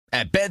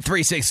At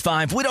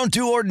Bet365, we don't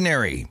do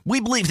ordinary. We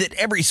believe that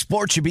every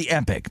sport should be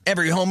epic.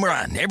 Every home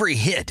run, every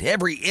hit,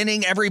 every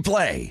inning, every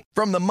play.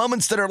 From the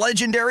moments that are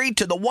legendary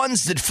to the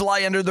ones that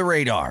fly under the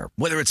radar.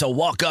 Whether it's a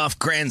walk-off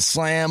grand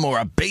slam or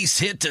a base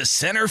hit to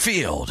center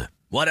field.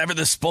 Whatever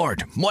the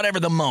sport, whatever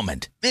the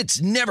moment.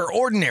 It's never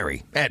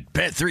ordinary at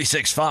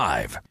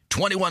Bet365.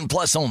 21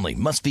 plus only.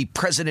 Must be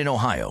present in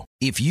Ohio.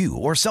 If you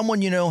or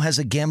someone you know has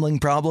a gambling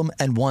problem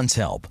and wants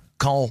help,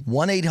 call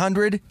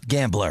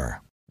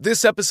 1-800-GAMBLER.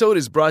 This episode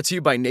is brought to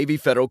you by Navy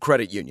Federal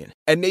Credit Union.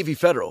 At Navy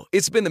Federal,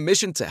 it's been the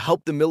mission to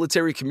help the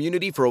military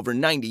community for over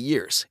 90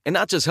 years. And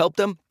not just help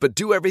them, but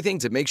do everything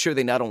to make sure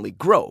they not only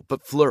grow,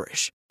 but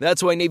flourish.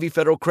 That's why Navy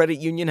Federal Credit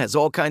Union has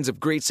all kinds of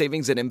great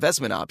savings and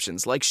investment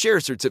options like share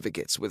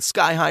certificates with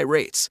sky-high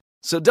rates.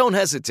 So don't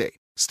hesitate.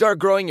 Start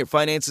growing your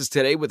finances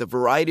today with a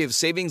variety of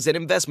savings and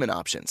investment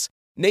options.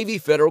 Navy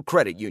Federal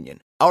Credit Union.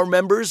 Our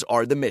members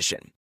are the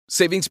mission.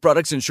 Savings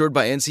products insured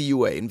by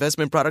NCUA.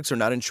 Investment products are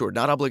not insured,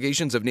 not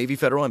obligations of Navy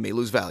Federal and may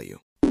lose value.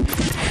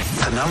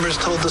 The numbers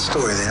told the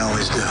story. They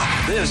always do.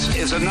 This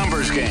is a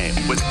numbers game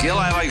with Gil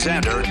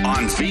Alexander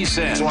on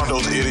VSiN. It's one of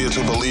those idiots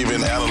who believe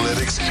in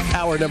analytics.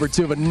 Hour number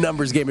 2 of a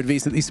numbers game at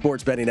VSiN, the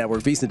Sports Betting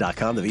Network,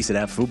 VSiN.com, the VSiN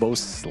app, Fubo,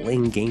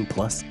 Sling Game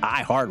Plus,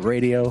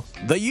 iHeartRadio,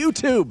 the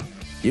YouTube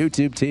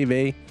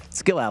TV.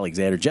 It's Gil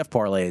Alexander. Jeff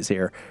Parlay is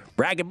here.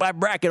 Bracket by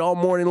bracket all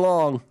morning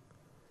long.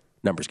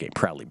 Numbers game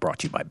proudly brought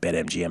to you by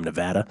BetMGM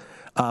Nevada.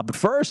 But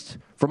first,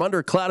 from under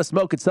a cloud of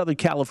smoke in Southern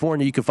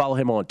California, you can follow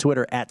him on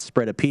Twitter at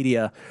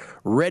Spreadopedia.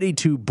 Ready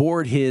to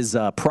board his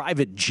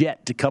private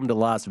jet to come to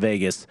Las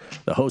Vegas,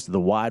 the host of the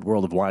Wide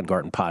World of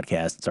Weingarten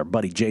podcast. It's our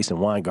buddy Jason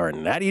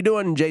Weingarten. How you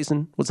doing,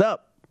 Jason? What's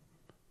up?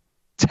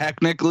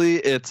 Technically,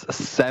 it's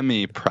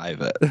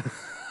semi-private.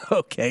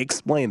 Okay,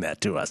 explain that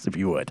to us, if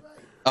you would.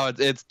 Oh,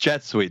 it's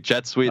Jet Suite.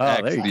 Jet Suite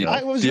X,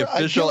 the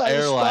official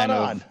airline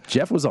of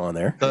Jeff was on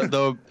there.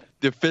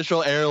 The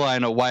official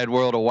airline of Wide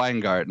World of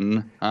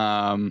Weingarten.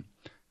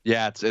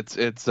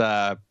 It's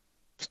a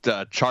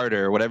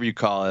charter, whatever you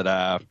call it.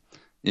 I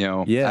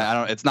don't.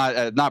 It's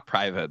not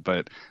private,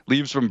 but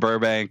leaves from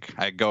Burbank.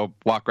 I go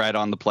walk right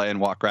on the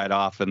plane, walk right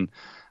off, and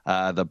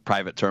the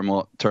private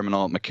terminal at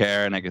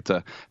McCarran. I get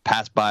to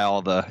pass by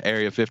all the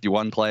Area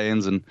 51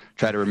 planes and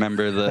try to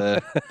remember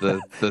the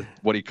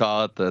what do you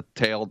call it, the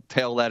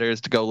tail letters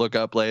to go look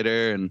up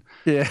later, and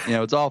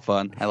it's all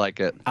fun. I like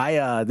it.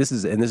 This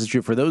is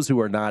true for those who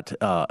are not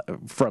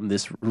from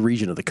this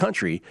region of the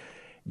country.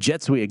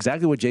 Jet Suite,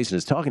 exactly what Jason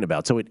is talking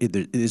about. So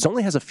it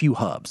only has a few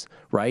hubs,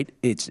 right?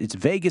 It's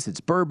Vegas,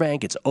 it's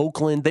Burbank, it's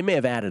Oakland. They may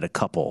have added a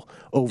couple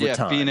over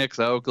time. Phoenix,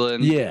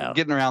 Oakland. Yeah,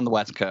 getting around the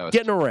West Coast.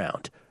 Getting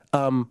around.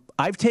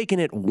 I've taken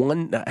it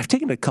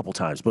a couple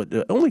times, but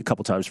only a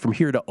couple times from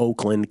here to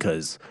Oakland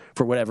because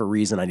for whatever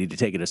reason I need to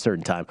take it a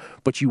certain time.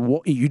 But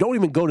you don't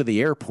even go to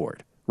the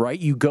airport, right?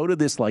 You go to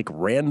this like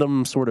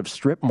random sort of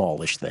strip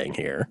mallish thing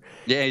here.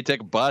 Yeah, you take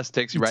a bus,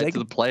 takes you right to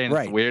the plane.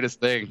 Right. It's the weirdest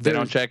thing. They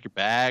don't check your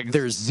bags.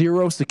 There's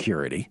zero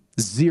security,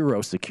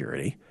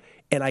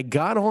 and I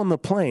got on the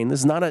plane. This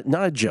is not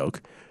a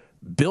joke.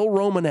 Bill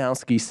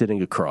Romanowski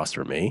sitting across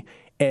from me.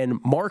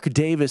 And Mark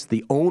Davis,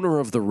 the owner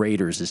of the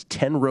Raiders, is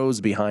 10 rows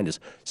behind us,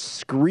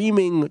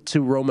 screaming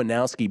to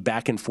Romanowski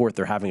back and forth.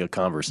 They're having a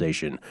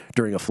conversation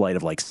during a flight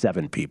of like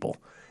 7 people.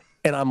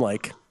 And I'm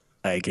like,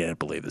 I can't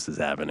believe this is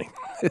happening.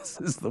 This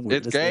is the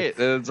weirdest It's great.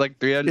 thing. It's like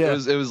 300. Yeah.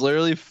 It was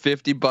literally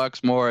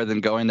 $50 more than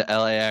going to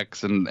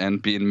LAX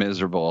and being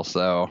miserable.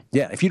 So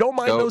yeah, if you don't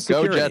mind no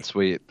security. Go Jet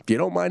Suite. If you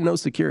don't mind no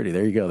security,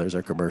 there you go. There's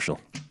our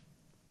commercial.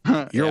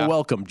 You're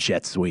welcome,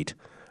 Jet Suite.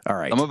 All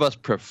right. Some of us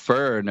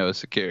prefer no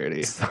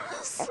security.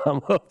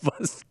 Some of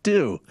us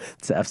do.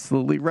 It's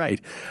absolutely right.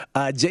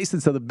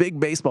 Jason, so the big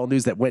baseball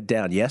news that went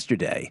down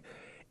yesterday,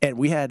 and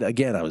we had,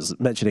 again, I was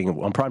mentioning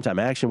on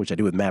Primetime Action, which I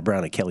do with Matt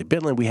Brown and Kelly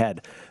Bidlin, we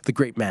had the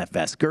great Matt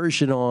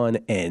Vasgersian on,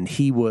 and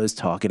he was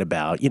talking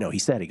about, he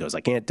goes,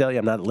 I can't tell you,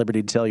 I'm not at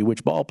liberty to tell you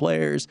which ball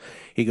players.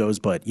 He goes,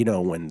 but,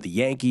 when the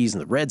Yankees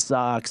and the Red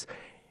Sox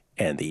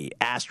and the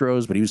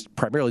Astros, but he was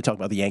primarily talking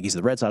about the Yankees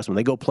and the Red Sox. When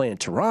they go play in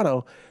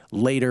Toronto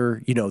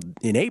later,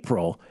 in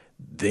April,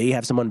 they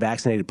have some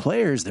unvaccinated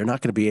players. They're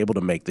not going to be able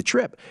to make the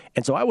trip.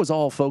 And so I was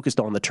all focused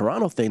on the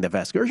Toronto thing that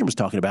Vasgersian was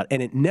talking about,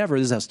 and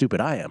this is how stupid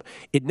I am,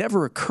 it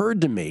never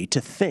occurred to me to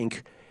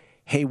think,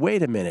 hey,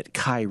 wait a minute,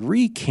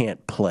 Kyrie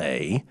can't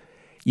play,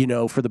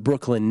 for the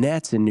Brooklyn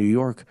Nets in New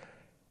York.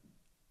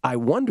 I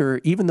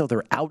wonder, even though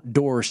they're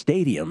outdoor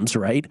stadiums,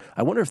 right,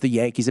 I wonder if the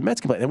Yankees and Mets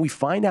can play. And we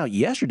find out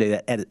yesterday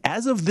that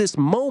as of this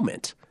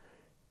moment,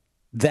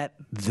 that's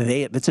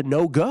a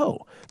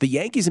no-go. The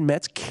Yankees and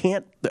Mets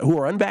can't, who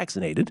are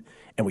unvaccinated,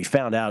 and we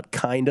found out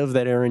kind of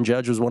that Aaron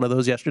Judge was one of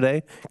those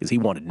yesterday because he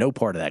wanted no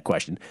part of that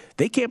question.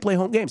 They can't play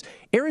home games.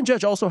 Aaron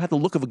Judge also had the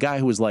look of a guy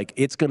who was like,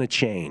 it's going to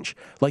change.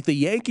 Like the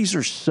Yankees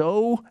are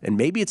so, and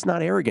maybe it's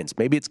not arrogance,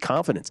 maybe it's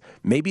confidence.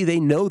 Maybe they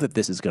know that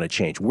this is going to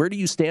change. Where do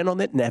you stand on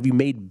that? And have you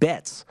made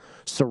bets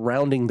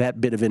surrounding that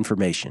bit of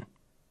information?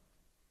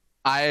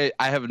 I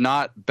have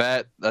not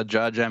bet a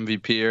Judge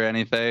MVP or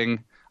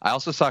anything. I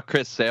also saw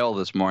Chris Sale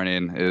this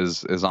morning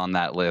is on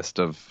that list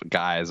of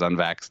guys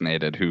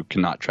unvaccinated who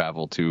cannot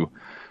travel to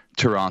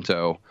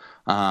Toronto.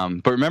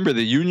 But remember,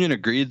 the union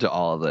agreed to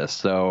all of this.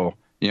 So,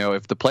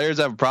 if the players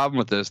have a problem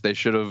with this, they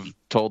should have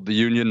told the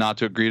union not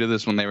to agree to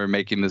this when they were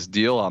making this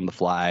deal on the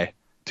fly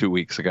 2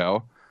 weeks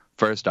ago,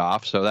 first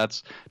off. So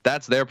that's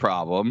their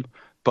problem.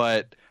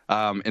 But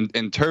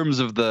in terms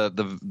of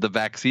the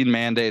vaccine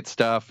mandate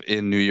stuff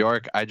in New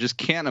York, I just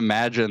can't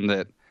imagine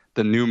that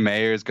the new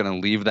mayor is going to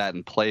leave that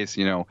in place.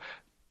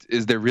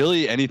 Is there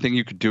really anything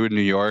you could do in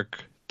New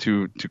York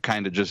to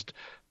kind of just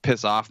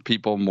piss off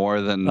people more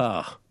than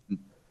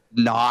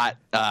not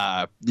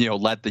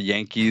let the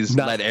Yankees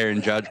let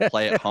Aaron Judge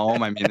play at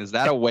home? I mean, is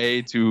that a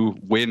way to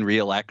win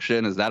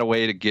re-election? Is that a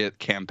way to get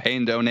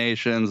campaign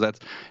donations? That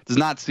does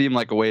not seem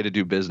like a way to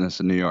do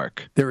business in New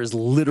York. There is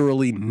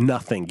literally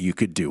nothing you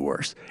could do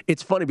worse.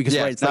 It's funny because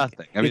it's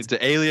nothing. I mean,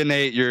 to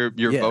alienate your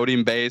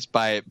voting base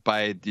by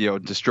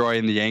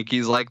destroying the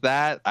Yankees like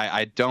that,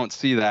 I don't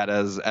see that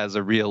as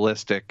a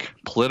realistic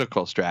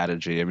political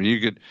strategy. I mean,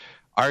 you could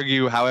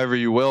argue however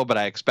you will, but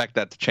I expect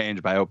that to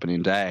change by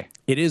opening day.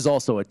 It is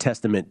also a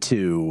testament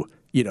to,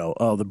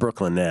 the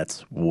Brooklyn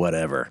Nets,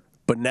 whatever.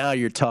 But now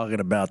you're talking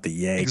about the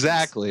Yankees.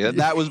 Exactly. And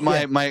that was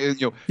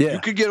you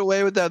could get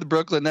away with that, the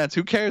Brooklyn Nets.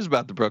 Who cares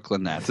about the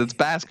Brooklyn Nets? It's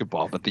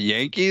basketball. But the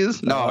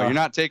Yankees? No, you're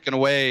not taking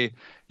away,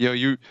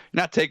 you're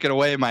not taking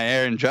away my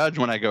Aaron Judge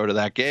when I go to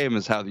that game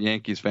is how the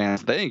Yankees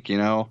fans think,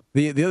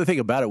 The other thing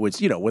about it was,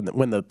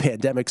 when the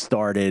pandemic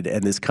started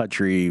and this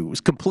country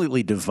was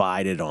completely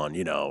divided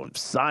on,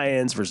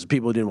 science versus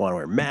people who didn't want to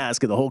wear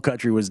masks, and the whole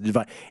country was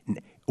divided.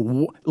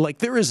 Like,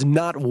 there is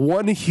not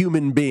one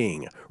human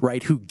being,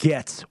 right, who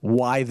gets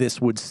why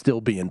this would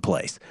still be in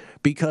place.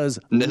 Because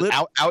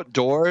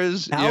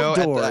outdoors,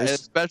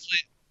 especially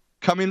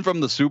coming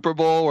from the Super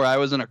Bowl where I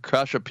was in a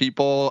crush of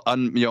people,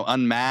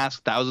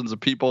 unmasked, thousands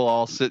of people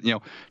all sit,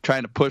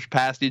 trying to push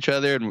past each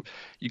other, and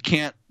you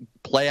can't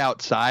play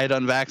outside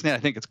unvaccinated.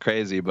 I think it's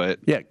crazy, but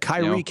yeah,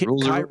 Kyrie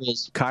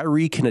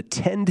can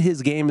attend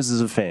his games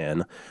as a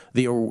fan.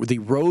 The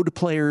road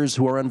players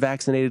who are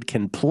unvaccinated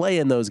can play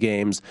in those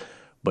games,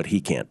 but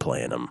he can't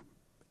play in them.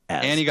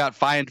 And he got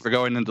fined for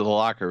going into the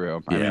locker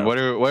room. I mean, what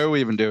are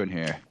we even doing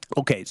here?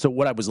 Okay, so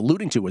what I was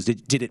alluding to was,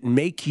 did it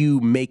make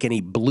you make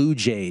any Blue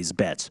Jays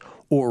bets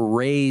or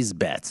Rays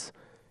bets?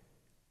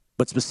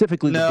 But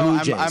specifically the Blue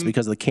Jays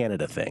because of the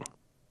Canada thing.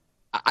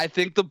 I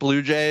think the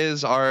Blue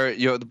Jays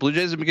the Blue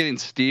Jays have been getting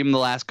steam the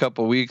last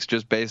couple of weeks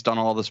just based on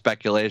all the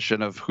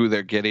speculation of who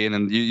they're getting.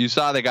 And you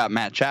saw they got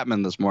Matt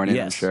Chapman this morning,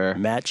 yes, I'm sure.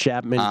 Matt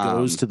Chapman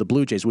goes to the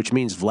Blue Jays, which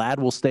means Vlad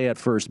will stay at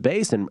first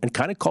base and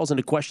kind of calls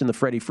into question the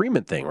Freddie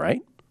Freeman thing,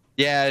 right?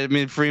 Yeah, I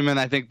mean, Freeman,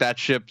 I think that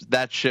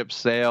ship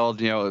sailed.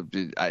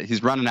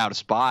 He's running out of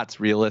spots,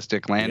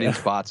 realistic landing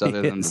spots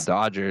other than the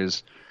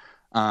Dodgers.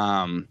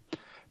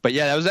 But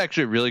yeah, that was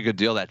actually a really good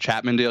deal, that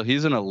Chapman deal.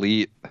 He's an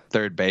elite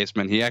third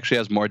baseman. He actually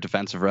has more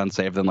defensive runs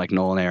saved than like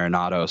Nolan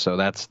Arenado. So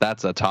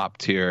that's a top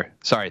tier,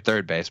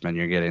 third baseman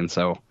you're getting.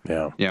 So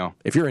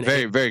if you're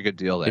very, very good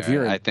deal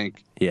there. I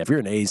think. Yeah, if you're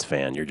an A's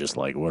fan, you're just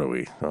like, what are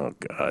we? Oh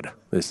God,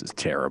 this is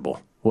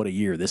terrible. What a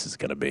year this is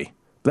going to be.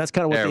 That's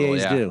kind of what the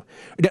A's do.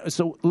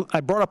 So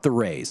I brought up the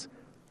Rays.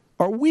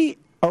 Are we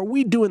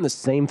doing the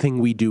same thing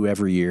we do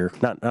every year?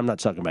 I'm not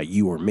talking about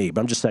you or me,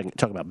 but I'm just talking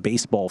about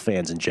baseball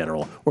fans in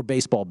general or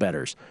baseball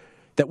bettors,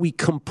 that we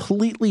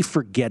completely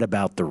forget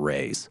about the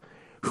Rays,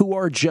 who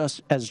are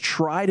just as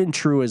tried and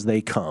true as they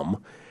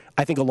come.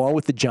 I think along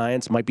with the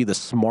Giants might be the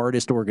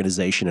smartest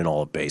organization in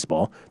all of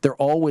baseball. They're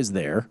always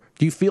there.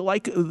 Do you feel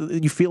like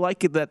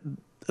that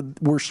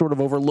we're sort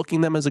of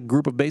overlooking them as a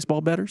group of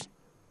baseball bettors?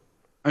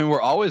 I mean,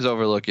 we're always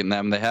overlooking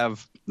them. They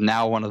have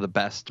now one of the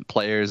best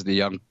players, the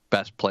young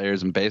best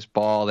players in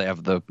baseball. They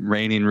have the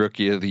reigning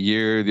rookie of the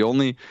year. The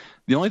only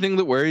thing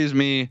that worries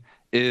me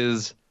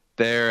is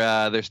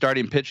their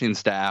starting pitching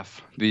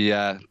staff.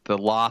 The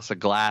loss of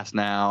Glass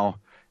now.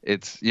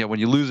 It's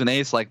when you lose an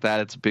ace like that,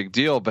 it's a big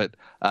deal. But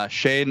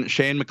Shane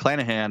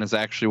McClanahan is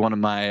actually one of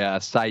my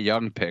Cy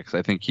Young picks.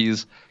 I think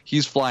he's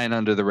flying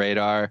under the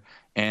radar.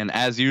 And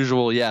as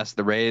usual, yes,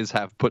 the Rays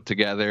have put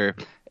together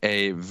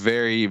a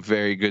very,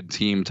 very good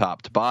team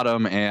top to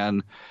bottom.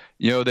 And,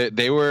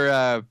 they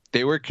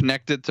were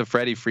connected to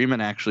Freddie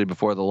Freeman actually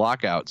before the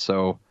lockout.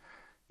 So,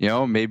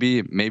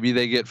 maybe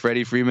they get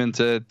Freddie Freeman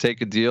to take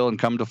a deal and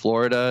come to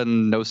Florida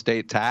and no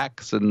state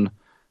tax. And,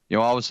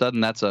 all of a sudden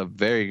that's a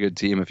very good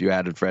team if you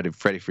added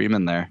Freddie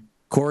Freeman there.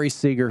 Corey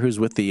Seager, who's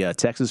with the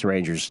Texas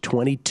Rangers,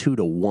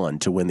 22-1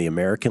 to win the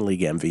American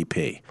League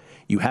MVP.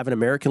 You have an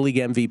American League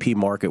MVP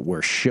market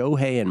where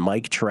Shohei and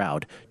Mike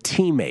Trout,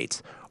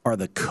 teammates, are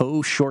the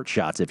co-short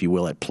shots, if you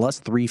will, at plus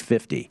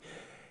 350.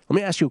 Let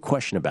me ask you a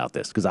question about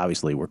this, because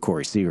obviously we're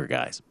Corey Seager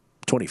guys.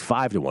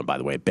 25-1, by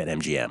the way, at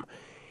BetMGM.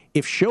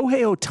 If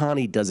Shohei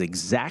Ohtani does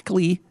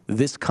exactly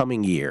this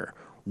coming year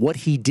what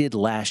he did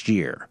last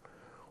year,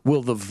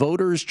 will the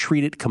voters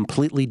treat it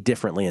completely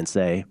differently and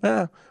say,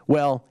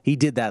 well, he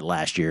did that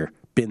last year,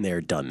 been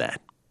there, done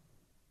that?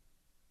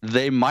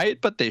 They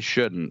might, but they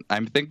shouldn't. I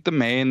think the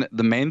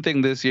main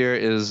thing this year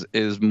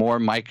is more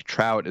Mike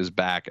Trout is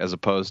back as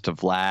opposed to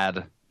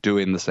Vlad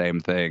doing the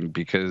same thing,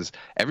 because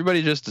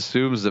everybody just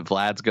assumes that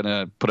Vlad's going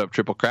to put up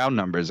Triple Crown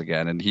numbers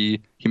again, and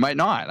he might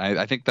not.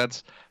 I think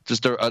that's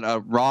just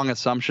a wrong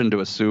assumption to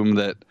assume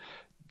that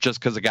just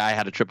because a guy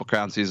had a Triple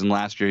Crown season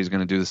last year, he's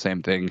going to do the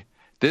same thing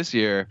this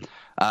year.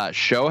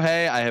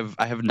 Shohei,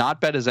 I have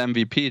not bet his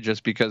MVP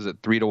just because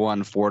at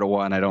 3-1,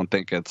 4-1, I don't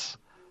think it's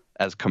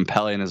as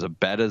compelling as a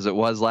bet as it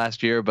was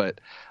last year.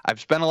 But I've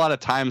spent a lot of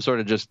time sort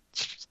of just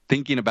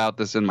thinking about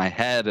this in my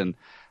head, and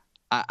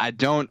I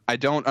don't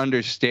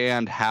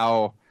understand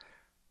how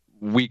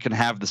we can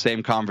have the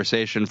same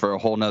conversation for a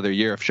whole nother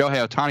year. If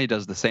Shohei Ohtani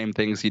does the same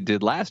things he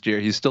did last year,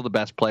 he's still the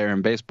best player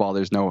in baseball.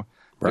 There's no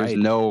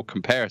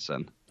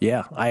comparison.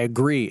 Yeah, I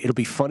agree. It'll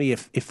be funny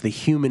if the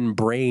human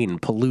brain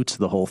pollutes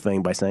the whole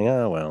thing by saying,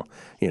 oh, well,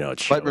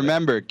 it's But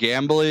remember,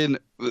 gambling,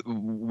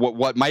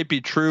 what might be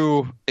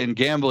true in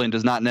gambling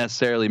does not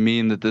necessarily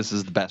mean that this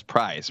is the best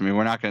price. I mean,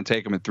 we're not going to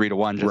take him at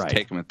 3-1, just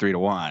take him at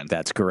 3-1.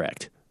 That's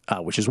correct.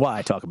 Which is why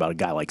I talk about a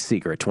guy like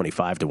Seager at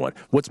 25-1.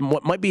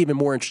 What might be even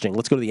more interesting,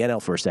 let's go to the NL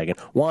for a second.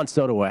 Juan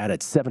Soto had at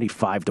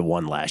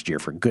 75-1 last year,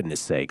 for goodness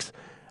sakes.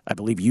 I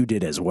believe you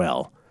did as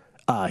well.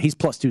 He's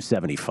plus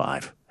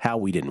 275. How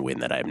we didn't win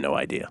that, I have no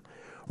idea.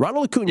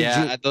 Ronald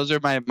Acuna Jr. Those are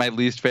my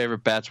least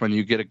favorite bets, when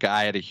you get a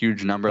guy at a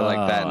huge number like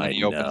that, and then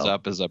he opens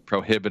up as a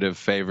prohibitive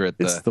favorite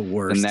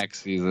the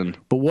next season.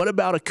 But what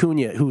about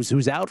Acuna,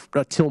 who's out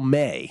till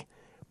May,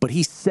 but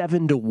he's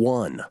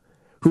 7-1?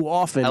 Who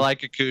often... I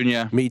like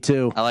Acuna. Me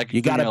too. I like Acuna.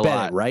 You got to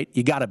bet it, right?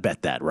 You got to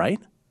bet that, right?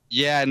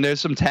 Yeah, and there's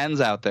some 10s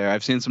out there.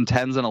 I've seen some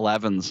 10s and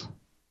 11s.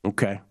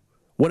 Okay.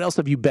 What else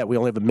have you bet? We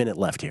only have a minute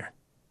left here.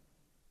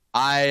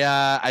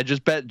 I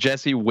just bet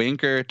Jesse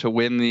Winker to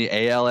win the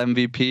AL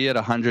MVP at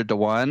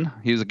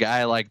 100-1. He was a guy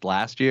I liked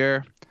last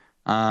year.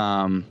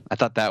 I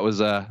thought that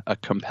was a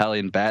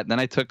compelling bet. And then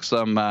I took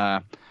some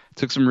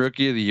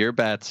Rookie of the Year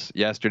bets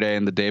yesterday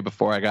and the day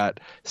before. I got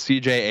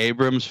C.J.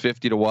 Abrams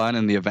 50-1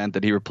 in the event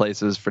that he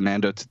replaces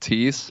Fernando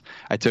Tatis.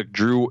 I took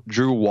Drew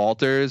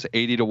Walters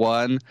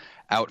 80-1,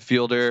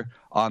 outfielder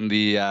on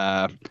the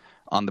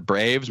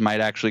Braves.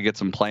 Might actually get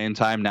some playing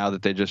time now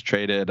that they just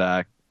traded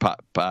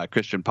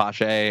Christian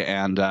Pache,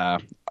 and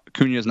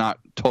Acuna's not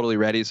totally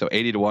ready, so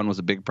 80-1 was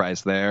a big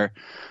price there.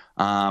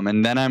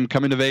 And then I'm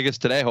coming to Vegas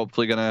today,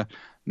 hopefully going to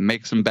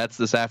make some bets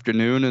this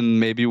afternoon,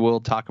 and maybe we'll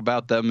talk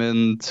about them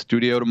in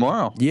studio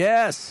tomorrow.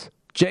 Yes,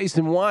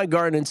 Jason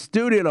Weingarten in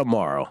studio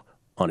tomorrow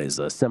on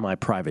his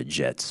semi-private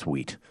jet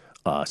suite.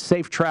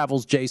 Safe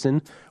travels,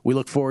 Jason. We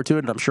look forward to it,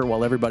 and I'm sure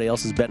while everybody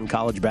else is betting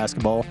college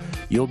basketball,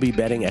 you'll be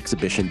betting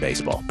exhibition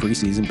baseball,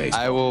 preseason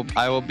baseball.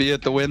 I will be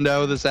at the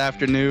window this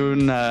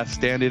afternoon,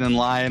 standing in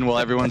line while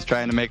everyone's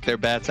trying to make their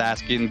bets,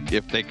 asking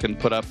if they can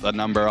put up a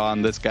number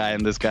on this guy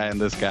and this guy and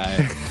this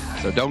guy.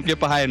 So don't get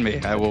behind me.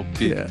 I will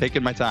be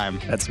taking my time.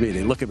 That's me.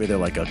 They look at me. They're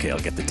like, okay, I'll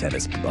get the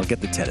tennis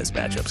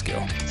matchups,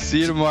 Gil. See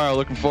you tomorrow.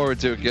 Looking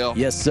forward to it, Gil.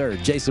 Yes, sir.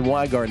 Jason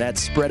Weingarten at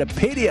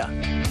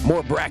Spreadopedia.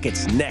 More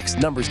brackets next.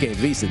 Numbers Game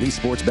Visa, the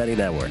Sports Betting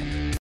Network.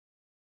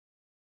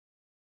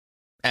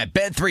 At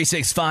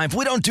Bet365,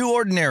 we don't do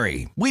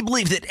ordinary. We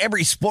believe that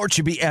every sport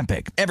should be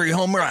epic. Every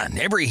home run,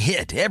 every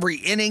hit, every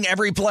inning,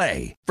 every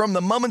play. From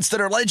the moments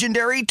that are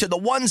legendary to the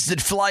ones that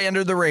fly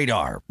under the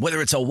radar. Whether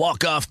it's a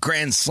walk-off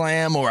grand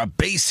slam or a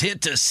base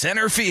hit to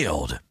center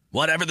field.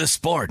 Whatever the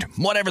sport,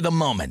 whatever the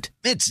moment.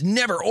 It's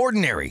never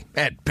ordinary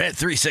at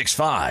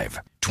Bet365.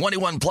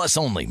 21 plus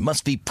only.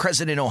 Must be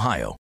present in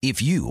Ohio.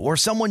 If you or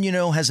someone you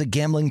know has a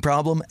gambling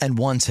problem and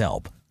wants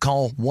help,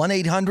 call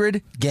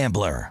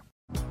 1-800-GAMBLER.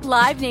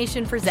 Live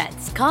Nation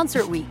presents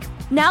Concert Week.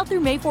 Now through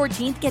May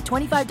 14th, get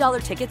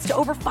 $25 tickets to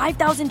over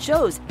 5,000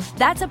 shows.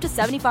 That's up to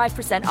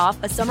 75% off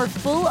a summer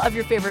full of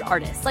your favorite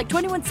artists like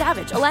 21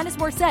 Savage, Alanis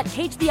Morissette,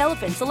 Cage the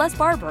Elephant, Celeste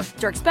Barber,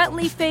 Dierks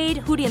Bentley, Fade,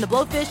 Hootie and the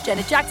Blowfish,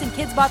 Janet Jackson,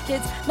 Kidz Bop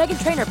Kids,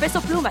 Meghan Trainor, Peso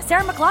Pluma,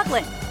 Sarah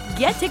McLachlan.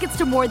 Get tickets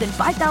to more than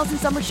 5,000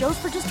 summer shows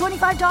for just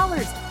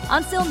 $25.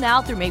 On sale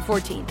now through May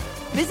 14th.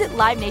 Visit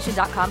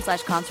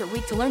LiveNation.com/Concert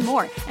Week to learn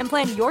more and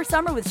plan your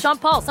summer with Sean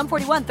Paul, Sum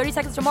 41, 30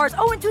 Seconds to Mars,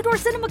 and Two Door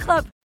Cinema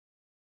Club.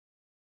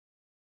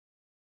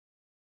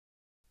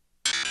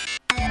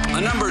 The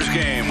Numbers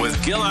Game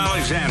with Gil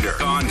Alexander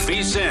on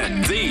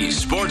VSiN, the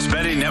Sports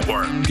Betting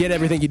Network. Get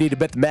everything you need to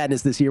bet the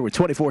madness this year with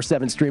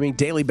 24/7 streaming,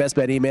 daily best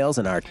bet emails,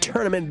 and our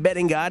tournament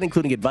betting guide,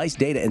 including advice,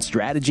 data, and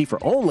strategy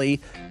for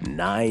only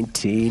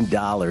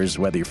 $19.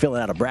 Whether you're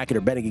filling out a bracket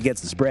or betting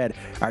against the spread,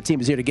 our team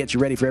is here to get you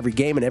ready for every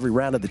game and every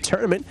round of the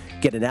tournament.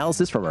 Get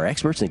analysis from our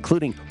experts,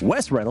 including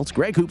Wes Reynolds,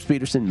 Greg Hoops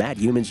Peterson, Matt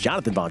Humans,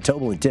 Jonathan Von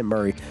Tobel, and Tim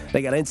Murray.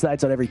 They got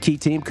insights on every key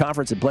team,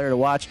 conference, and player to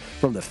watch,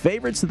 from the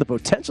favorites to the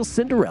potential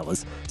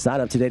Cinderellas.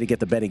 Sign up today to get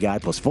the betting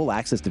guide plus full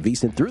access to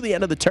VSiN through the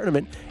end of the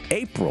tournament,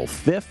 April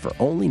 5th, for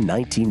only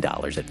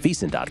 $19 at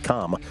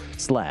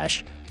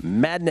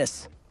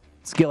VSiN.com/madness.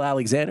 Skill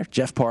Alexander,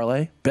 Jeff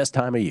Parlay, best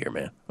time of year,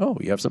 man. Oh,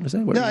 you have something to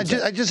say? No,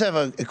 I just have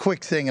a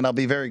quick thing, and I'll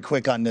be very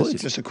quick on this.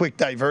 Please. Just a quick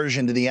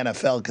diversion to the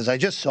NFL, because I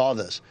just saw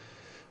this.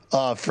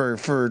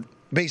 For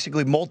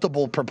basically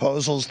multiple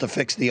proposals to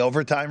fix the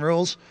overtime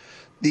rules.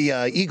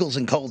 The Eagles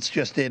and Colts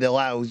just did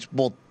allow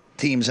both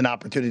teams an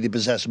opportunity to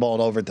possess the ball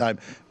in overtime.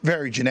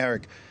 Very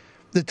generic.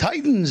 The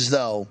Titans,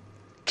 though,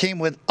 came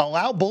with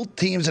allow both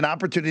teams an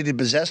opportunity to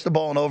possess the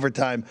ball in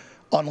overtime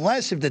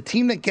unless if the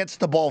team that gets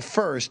the ball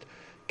first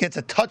gets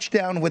a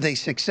touchdown with a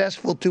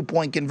successful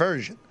 2-point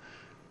conversion.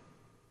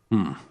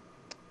 I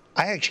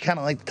actually kind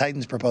of like the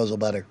Titans' proposal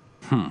better.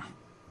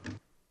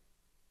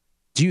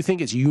 Do you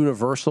think it's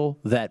universal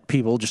that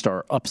people just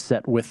are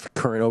upset with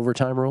current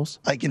overtime rules?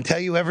 I can tell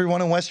you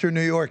everyone in Western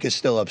New York is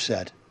still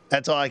upset.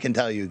 That's all I can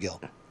tell you,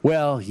 Gil.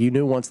 Well, you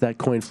knew once that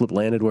coin flip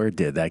landed where it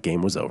did, that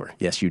game was over.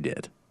 Yes, you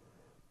did.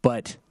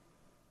 But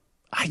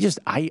I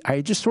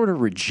just sort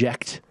of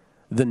reject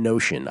the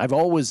notion. I've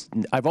always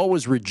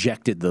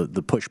rejected the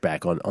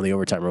pushback on the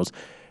overtime rules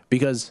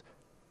because,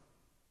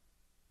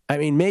 I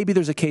mean, maybe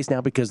there's a case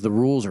now because the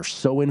rules are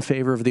so in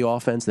favor of the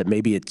offense that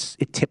maybe it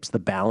tips the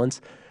balance.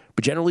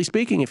 But generally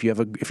speaking, if you have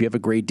a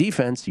great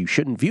defense, you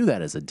shouldn't view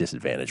that as a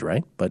disadvantage,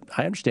 right? But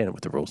I understand it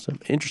with the rules. So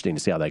interesting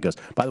to see how that goes.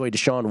 By the way,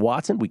 Deshaun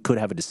Watson, we could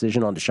have a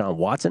decision on Deshaun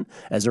Watson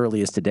as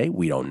early as today.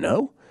 We don't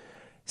know.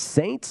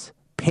 Saints,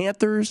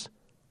 Panthers,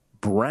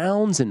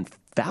 Browns, and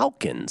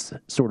Falcons,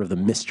 sort of the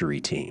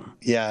mystery team.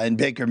 Yeah, and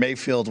Baker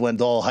Mayfield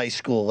went all high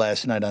school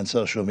last night on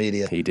social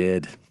media. He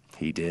did.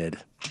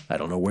 I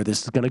don't know where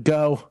this is going to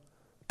go,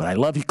 but I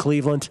love you,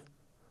 Cleveland.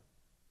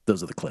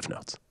 Those are the Cliff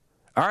Notes.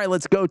 All right,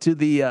 let's go to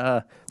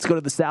the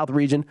South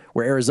region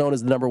where Arizona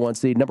is the number 1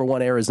 seed. Number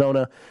 1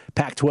 Arizona,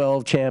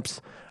 Pac-12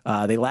 champs.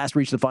 They last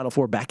reached the Final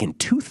Four back in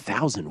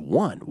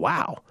 2001.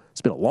 Wow.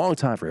 It's been a long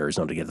time for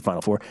Arizona to get to the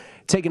Final Four.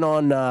 Taking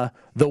on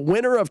the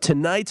winner of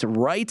tonight's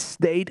Wright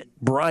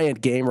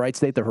State-Bryant game. Wright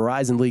State, the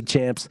Horizon League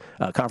champs,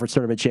 conference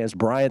tournament champs.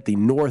 Bryant, the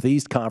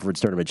Northeast Conference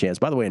tournament champs.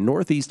 By the way, a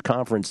Northeast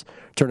Conference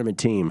tournament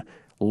team,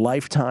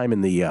 lifetime in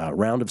the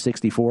round of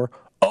 64,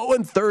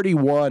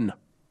 0-31.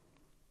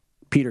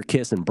 Peter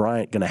Kiss and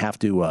Bryant going to have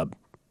to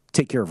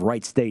take care of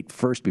Wright State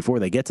first before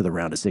they get to the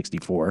round of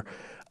 64.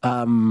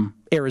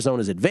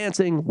 Arizona's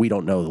advancing. We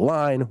don't know the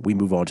line. We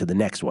move on to the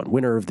next one.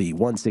 Winner of the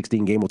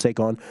 116 game will take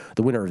on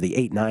the winner of the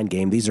 8-9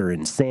 game. These are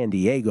in San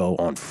Diego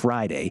on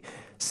Friday.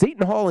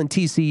 Seton Hall and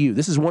TCU.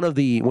 This is one of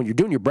the, when you're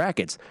doing your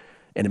brackets,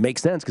 and it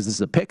makes sense because this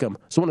is a pick'em,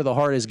 it's one of the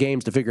hardest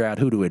games to figure out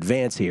who to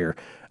advance here.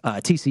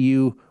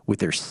 TCU with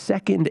their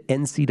second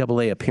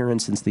NCAA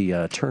appearance since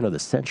the turn of the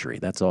century.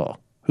 That's all.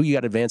 Who you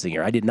got advancing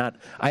here?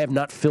 I have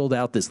not filled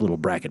out this little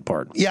bracket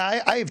part.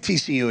 Yeah, I have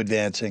TCU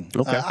advancing.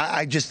 Okay.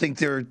 I just think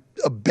they're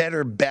a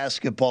better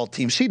basketball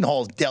team. Seton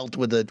Hall's dealt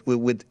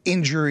with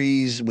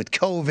injuries, with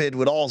COVID,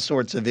 with all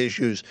sorts of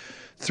issues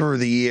through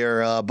the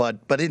year.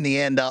 But in the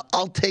end,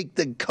 I'll take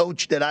the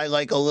coach that I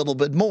like a little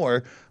bit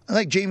more. I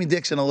like Jamie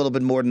Dixon a little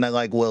bit more than I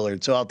like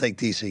Willard, so I'll take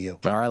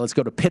TCU. All right, let's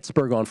go to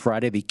Pittsburgh on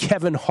Friday, the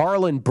Kevin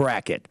Harlan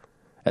bracket,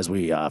 as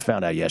we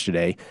found out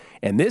yesterday.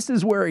 And this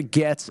is where it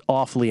gets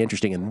awfully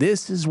interesting. And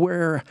this is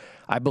where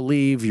I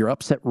believe your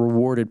upset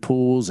rewarded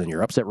pools and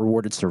your upset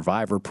rewarded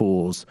survivor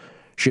pools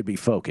should be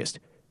focused.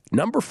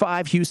 Number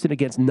 5, Houston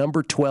against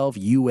number 12,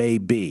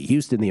 UAB.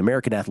 Houston, the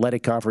American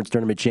Athletic Conference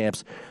tournament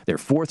champs, their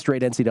 4th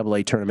straight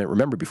NCAA tournament.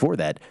 Remember, before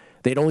that,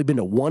 they'd only been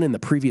to 1 in the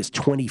previous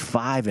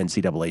 25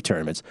 NCAA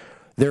tournaments.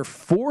 They're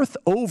 4th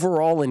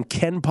overall in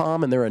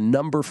KenPom, and they're a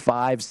number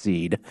 5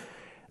 seed.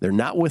 They're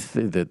not with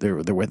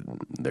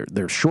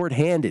they're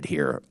shorthanded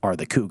here are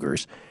the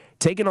Cougars.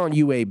 Taking on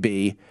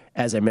UAB,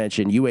 as I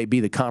mentioned,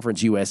 UAB, the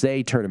Conference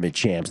USA tournament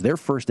champs, their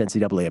first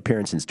NCAA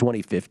appearance since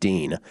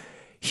 2015.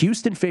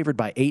 Houston favored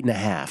by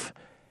 8.5.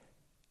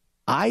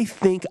 I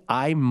think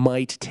I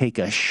might take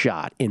a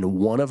shot in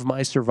one of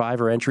my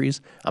survivor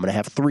entries. I'm going to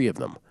have 3 of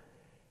them.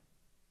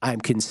 I'm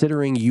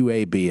considering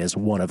UAB as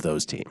one of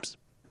those teams.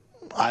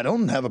 I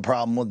don't have a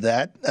problem with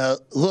that.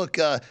 Look,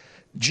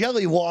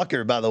 Jelly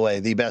Walker, by the way,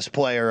 the best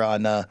player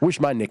on. Wish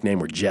my nickname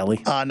were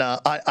Jelly. On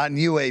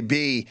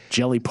UAB.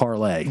 Jelly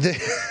Parlay.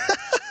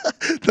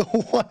 The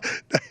one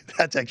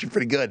that's actually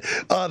pretty good.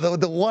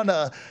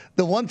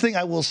 The one thing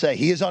I will say,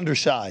 he is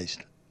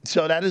undersized,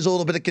 so that is a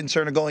little bit of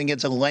concern of going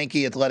against a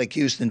lanky, athletic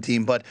Houston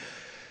team. But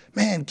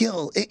man,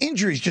 Gil,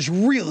 injuries just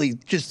really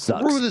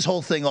threw this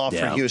whole thing off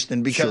for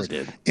Houston because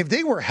if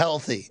they were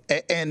healthy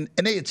and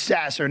they had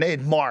Sasser and they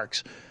had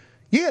Marks.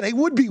 Yeah, they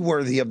would be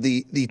worthy of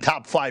the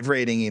top 5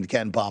 rating in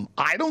KenPom.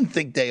 I don't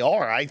think they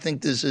are. I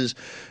think this is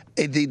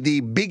the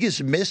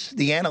biggest miss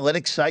the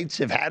analytics sites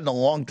have had in a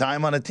long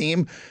time on a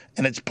team,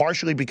 and it's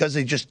partially because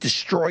they just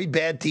destroyed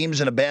bad teams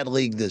in a bad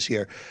league this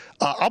year.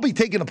 I'll be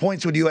taking the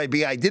points with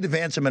UAB. I did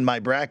advance them in my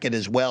bracket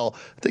as well.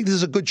 I think this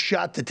is a good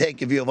shot to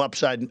take if you have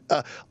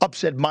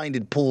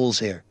upset-minded pools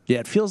here. Yeah,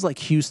 it feels like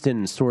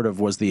Houston sort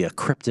of was the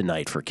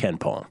kryptonite for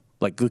KenPom,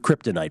 like the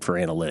kryptonite for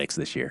analytics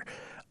this year.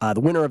 The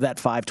winner of that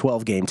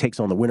 5-12 game takes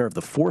on the winner of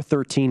the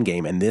 4-13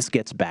 game, and this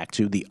gets back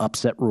to the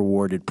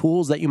upset-rewarded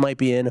pools that you might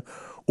be in,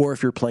 or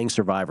if you're playing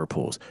survivor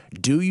pools.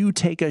 Do you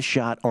take a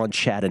shot on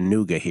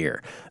Chattanooga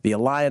here? The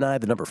Illini,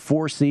 the number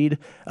 4 seed,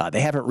 they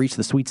haven't reached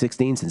the Sweet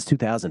 16 since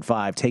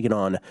 2005, taking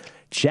on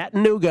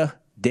Chattanooga,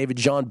 David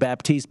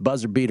Jean-Baptiste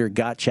buzzer beater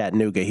got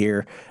Chattanooga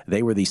here.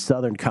 They were the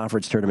Southern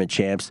Conference Tournament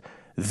champs.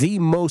 The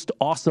most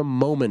awesome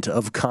moment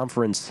of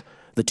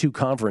the 2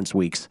 conference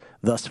weeks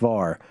thus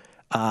far.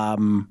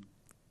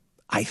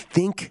 I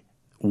think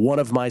one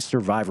of my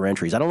survivor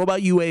entries. I don't know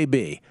about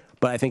UAB,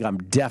 but I think I'm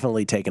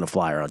definitely taking a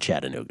flyer on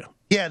Chattanooga.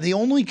 Yeah, the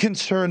only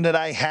concern that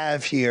I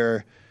have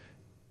here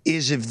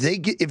is if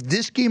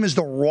this game is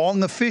the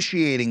wrong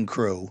officiating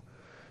crew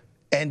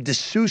and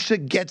D'Souza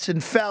gets in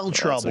foul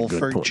trouble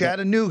for point.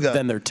 Chattanooga,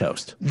 then they're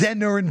toast. Then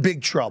they're in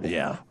big trouble.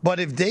 Yeah.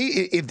 But if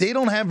they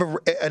don't have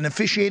an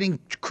officiating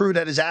crew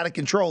that is out of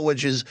control,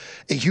 which is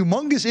a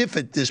humongous if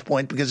at this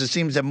point because it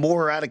seems that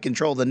more are out of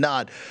control than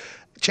not,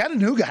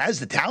 Chattanooga has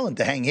the talent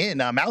to hang in.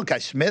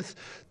 Malachi Smith,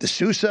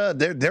 D'Souza,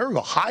 they're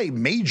high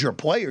major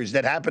players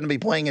that happen to be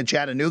playing in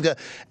Chattanooga.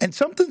 And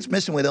something's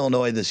missing with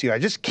Illinois this year. I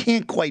just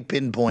can't quite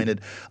pinpoint it.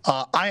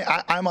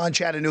 I'm on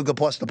Chattanooga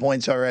plus the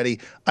points already.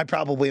 I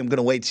probably am going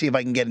to wait, see if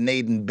I can get an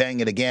 8 and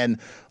bang it again.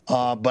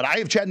 But I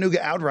have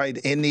Chattanooga outright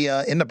in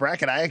the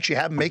bracket. I actually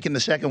have them making the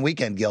second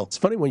weekend, Gil. It's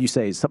funny when you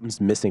say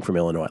something's missing from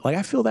Illinois. Like,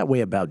 I feel that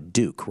way about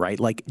Duke, right?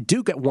 Like,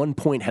 Duke at one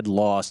point had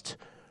lost,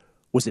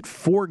 was it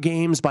 4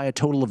 games by a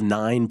total of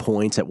 9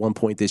 points at one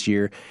point this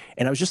year?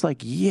 And I was just like,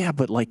 yeah,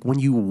 but like when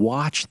you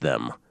watch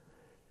them,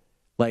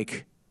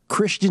 like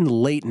Christian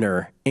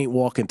Laettner ain't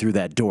walking through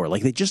that door.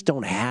 Like they just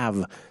don't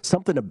have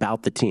something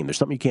about the team. There's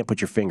something you can't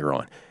put your finger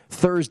on.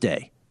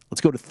 Thursday,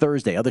 let's go to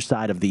Thursday, other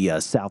side of the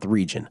South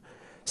region.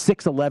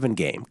 6-11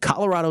 game,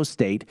 Colorado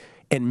State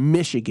and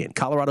Michigan.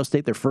 Colorado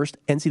State, their first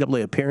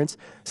NCAA appearance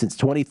since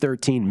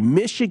 2013.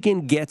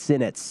 Michigan gets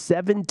in at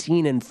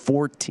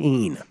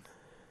 17-14.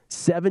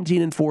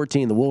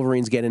 17-14, the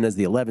Wolverines get in as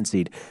the 11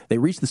 seed. They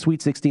reached the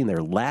Sweet 16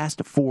 their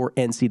last 4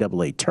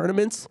 NCAA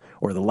tournaments,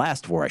 or the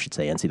last 4, I should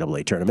say,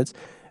 NCAA tournaments.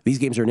 These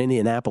games are in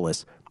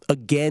Indianapolis.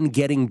 Again,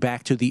 getting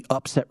back to the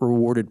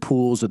upset-rewarded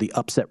pools or the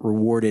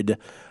upset-rewarded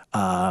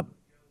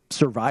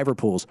survivor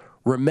pools.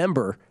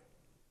 Remember,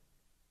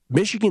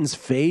 Michigan's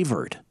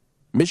favored.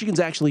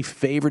 Michigan's actually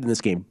favored in this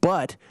game,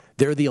 but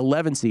they're the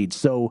 11 seed.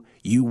 So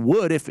you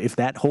would, if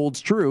that holds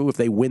true, if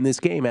they win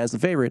this game as the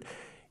favorite,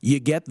 you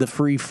get the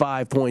free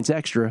 5 points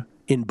extra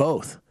in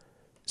both.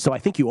 So I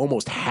think you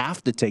almost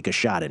have to take a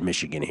shot at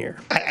Michigan here.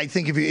 I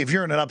think if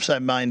you're in an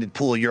upside-minded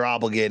pool, you're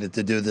obligated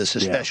to do this,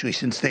 especially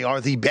since they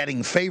are the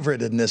betting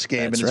favorite in this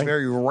game. That's and it's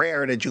very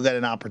rare that you get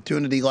an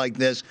opportunity like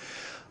this.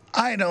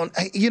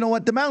 You know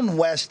what? The Mountain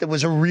West, it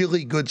was a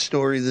really good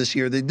story this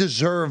year. They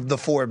deserved the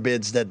 4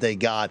 bids that they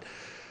got.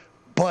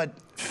 But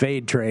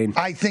fade train.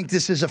 I think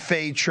this is a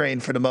fade train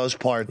for the most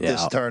part,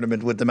 this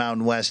tournament with the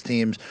Mountain West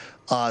teams.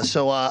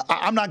 So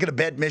I'm not going to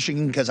bet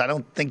Michigan because I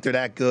don't think they're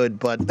that good,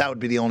 but that would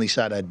be the only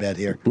side I'd bet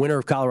here. Winner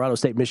of Colorado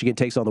State, Michigan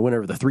takes on the winner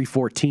of the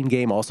 3-14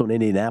 game, also in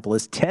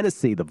Indianapolis.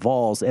 Tennessee, the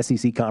Vols,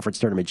 SEC Conference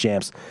Tournament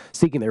champs,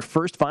 seeking their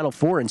first Final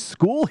Four in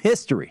school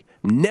history.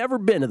 Never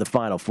been to the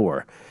Final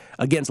Four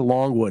against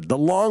Longwood. The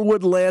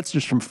Longwood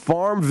Lancers from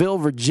Farmville,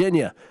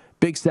 Virginia.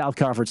 Big South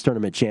Conference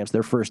Tournament champs,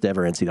 their first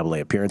ever NCAA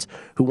appearance,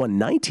 who won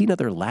 19 of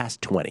their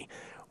last 20.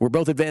 We're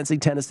both advancing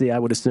Tennessee, I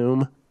would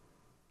assume.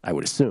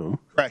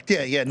 Correct.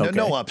 Yeah.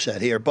 No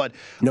upset here. But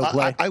no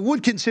play. I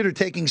would consider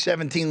taking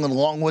 17 in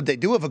Longwood. They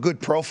do have a good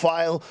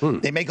profile.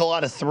 They make a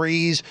lot of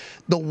threes.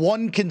 The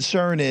one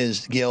concern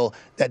is, Gil,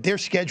 that their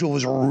schedule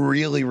was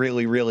really,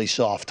 really, really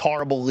soft.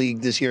 Horrible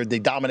league this year. They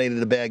dominated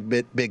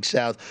the Big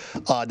South.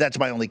 That's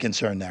my only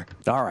concern there.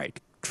 All right.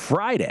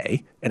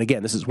 Friday, and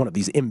again, this is one of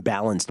these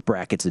imbalanced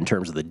brackets in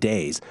terms of the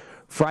days.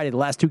 Friday, the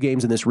last 2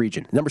 games in this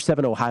region. Number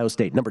 7, Ohio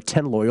State. Number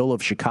 10, Loyola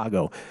of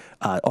Chicago.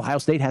 Ohio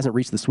State hasn't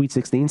reached the Sweet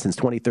 16 since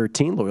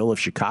 2013. Loyola of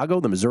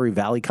Chicago, the Missouri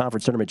Valley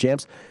Conference Tournament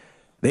champs.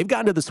 They've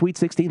gotten to the Sweet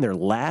 16 their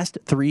last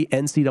 3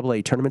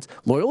 NCAA tournaments.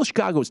 Loyola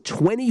Chicago is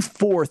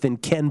 24th in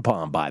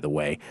KenPom, by the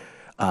way.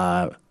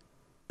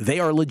 They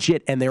are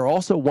legit, and they're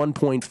also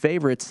 1-point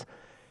favorites.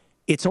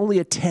 It's only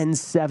a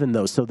 10-7,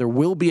 though, so there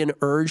will be an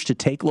urge to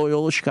take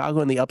Loyola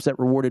Chicago in the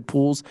upset-rewarded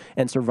pools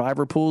and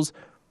survivor pools,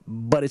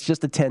 but it's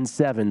just a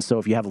 10-7, so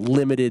if you have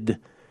limited,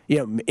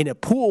 in a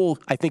pool,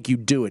 I think you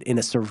do it. In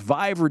a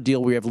survivor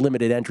deal where you have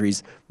limited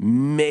entries,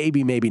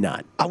 maybe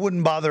not. I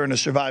wouldn't bother in a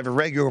survivor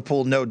regular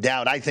pool, no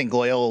doubt. I think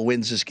Loyola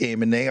wins this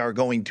game, and they are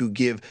going to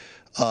give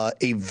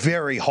a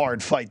very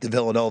hard fight to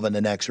Villanova in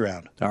the next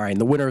round. All right, and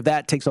the winner of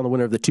that takes on the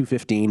winner of the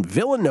 2-15.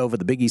 Villanova,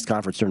 the Big East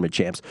Conference Tournament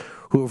champs,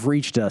 who have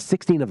reached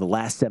 16 of the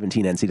last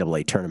 17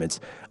 NCAA tournaments,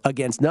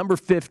 against number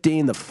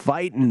 15, the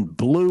Fighting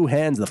Blue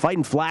Hens, the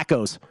Fighting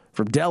Flaccos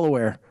from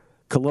Delaware,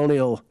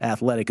 Colonial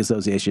Athletic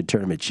Association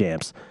Tournament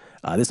champs.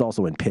 This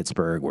also in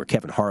Pittsburgh, where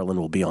Kevin Harlan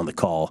will be on the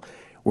call.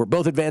 We're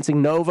both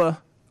advancing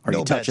Nova. Are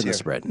you touching the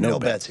spread? No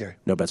bets here.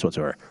 No bets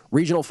whatsoever.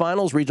 Regional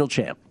finals, regional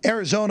champ.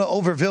 Arizona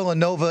over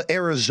Villanova,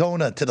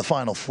 Arizona to the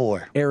Final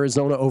Four.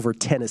 Arizona over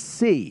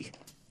Tennessee,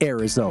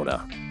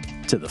 Arizona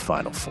to the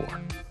Final Four.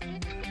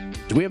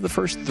 Do we have the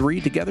first 3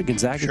 together?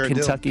 Gonzaga,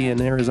 Kentucky,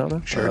 and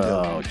Arizona? Sure do.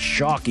 Oh,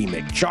 Chalky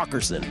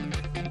McChalkerson.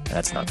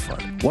 That's not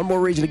fun. One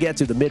more region to get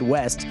to, the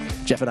Midwest.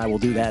 Jeff and I will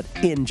do that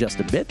in just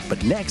a bit.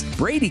 But next,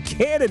 Brady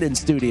Cannon in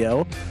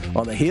studio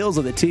on the heels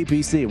of the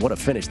TPC. What a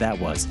finish that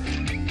was.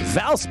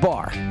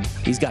 Valspar.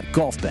 He's got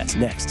golf bets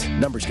next.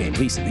 Numbers Game,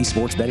 VSiN, the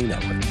Sports Betting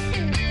Network.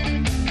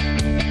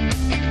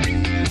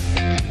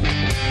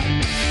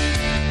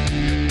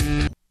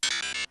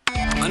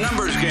 A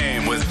Numbers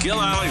Game with Gil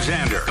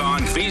Alexander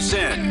on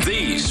VSiN,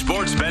 the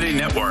Sports Betting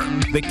Network.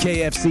 The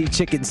KFC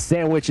chicken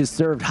sandwich is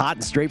served hot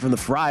and straight from the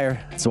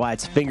fryer. That's why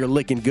it's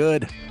finger-licking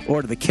good.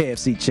 Order the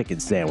KFC chicken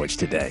sandwich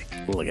today.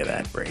 Look at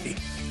that, Brady.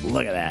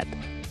 Look at that.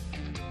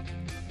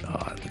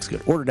 Oh, it looks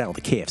good. Order now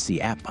with the KFC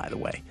app, by the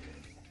way.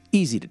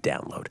 Easy to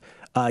download.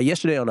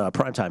 Yesterday on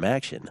Primetime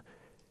Action,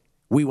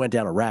 we went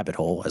down a rabbit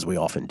hole, as we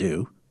often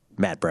do.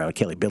 Matt Brown,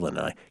 Kelly Bidlin, and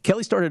I.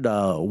 Kelly started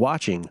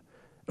watching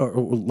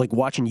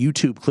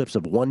YouTube clips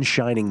of One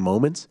Shining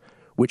Moments,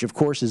 which, of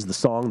course, is the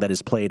song that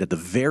is played at the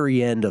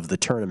very end of the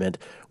tournament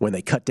when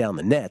they cut down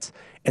the nets.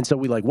 And so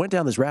we went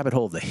down this rabbit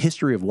hole of the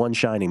history of One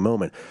Shining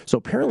Moment. So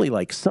apparently,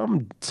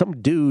 some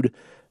dude,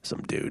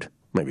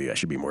 maybe I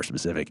should be more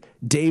specific,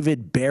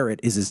 David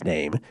Barrett is his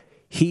name.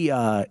 He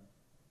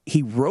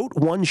wrote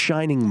One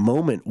Shining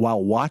Moment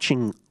while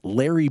watching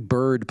Larry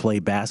Bird play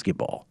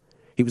basketball.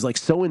 He was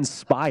so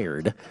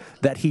inspired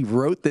that he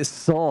wrote this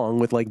song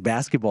with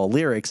basketball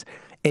lyrics.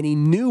 And he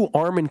knew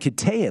Armen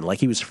Keteyian,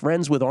 he was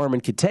friends with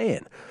Armen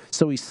Keteyian.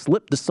 So he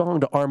slipped the song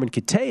to Armen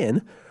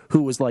Keteyian,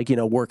 who was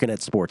working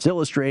at Sports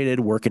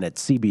Illustrated, working at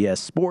CBS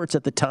Sports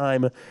at the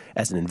time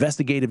as an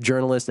investigative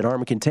journalist. And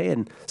Armen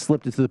Keteyian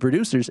slipped it to the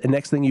producers. And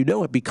next thing you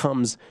know, it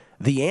becomes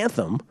the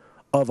anthem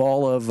of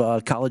all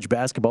of college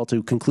basketball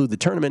to conclude the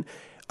tournament.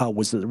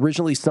 Was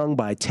originally sung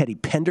by Teddy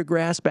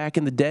Pendergrass back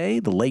in the day,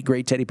 the late,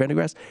 great Teddy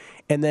Pendergrass.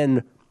 And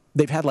then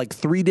they've had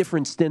 3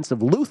 different stints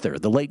of Luther,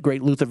 the late,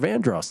 great Luther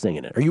Vandross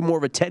singing it. Are you more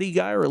of a Teddy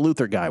guy or a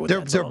Luther guy with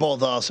that song? They're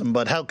both awesome,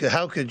 but how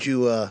could you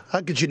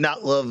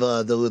not love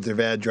the Luther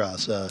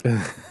Vandross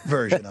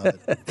version of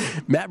it?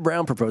 Matt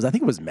Brown proposed, I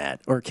think it was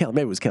Matt, or Kelly,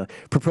 maybe it was Kelly,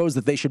 proposed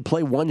that they should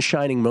play One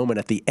Shining Moment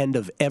at the end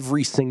of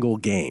every single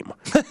game.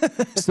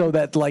 So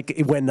that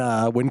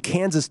when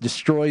Kansas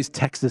destroys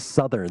Texas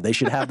Southern, they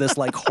should have this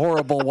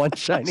horrible One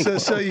Shining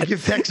Moment. So you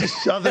give Texas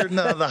Southern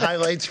the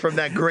highlights from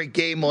that great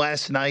game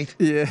last night?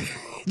 Yeah.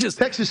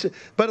 Texas.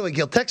 By the way,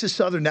 Gil, Texas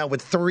Southern now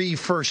with 3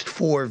 first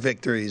 4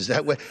 victories.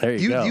 There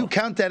you go. You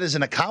count that as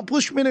an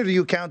accomplishment, or do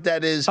you count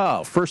that as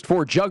first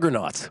 4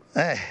 juggernauts?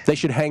 They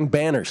should hang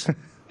banners.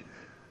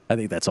 I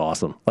think that's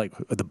awesome.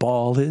 The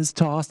ball is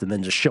tossed, and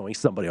then just showing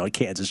somebody on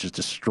Kansas just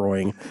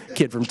destroying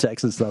kid from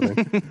Texas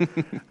Southern.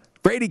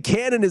 Brady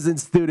Cannon is in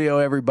studio,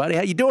 everybody.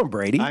 How you doing,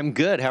 Brady? I'm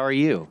good. How are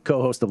you?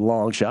 Co-host of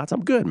Long Shots.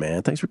 I'm good,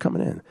 man. Thanks for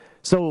coming in.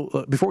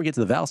 So before we get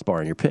to the Valspar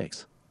and your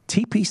picks,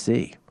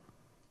 TPC.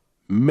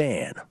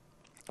 Man,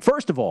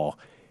 first of all,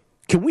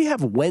 can we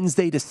have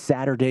Wednesday to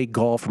Saturday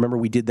golf? Remember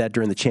we did that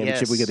during the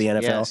championship week of the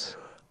NFL? Yes.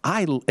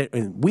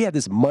 We had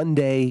this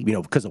Monday,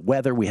 because of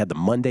weather, we had the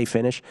Monday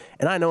finish.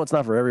 And I know it's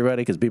not for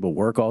everybody because people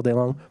work all day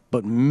long,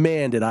 but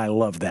man, did I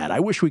love that. I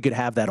wish we could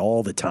have that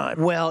all the time.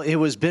 Well, it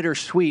was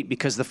bittersweet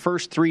because the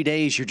first 3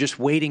 days you're just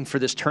waiting for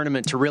this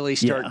tournament to really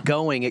start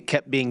going. It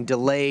kept being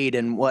delayed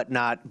and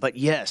whatnot. But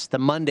yes, the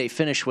Monday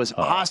finish was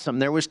awesome.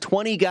 There was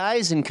 20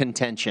 guys in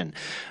contention.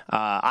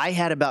 I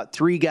had about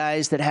 3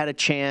 guys that had a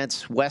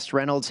chance. Wes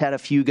Reynolds had a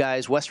few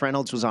guys. Wes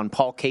Reynolds was on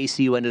Paul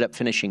Casey, who ended up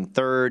finishing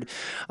 3rd.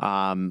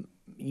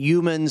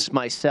 Humans,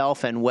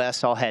 myself, and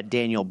Wes all had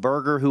Daniel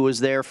Berger, who was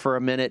there for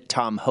a minute.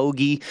 Tom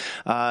Hoagie,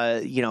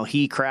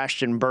 he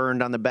crashed and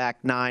burned on the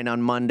back 9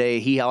 on Monday.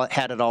 He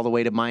had it all the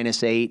way to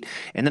 -8.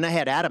 And then I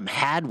had Adam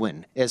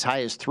Hadwin as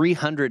high as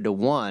 300 to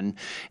 1,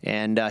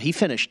 and he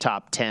finished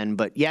top 10.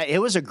 But, yeah,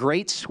 it was a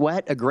great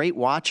sweat, a great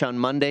watch on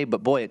Monday,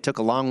 but, boy, it took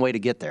a long way to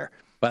get there.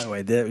 By the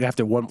way,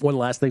 after one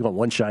last thing on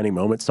One Shining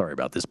Moment, sorry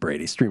about this,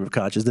 Brady, stream of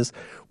consciousness,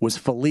 was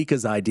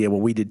Falika's idea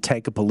when we did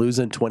Tankapalooza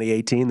in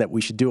 2018 that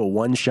we should do a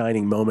One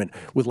Shining Moment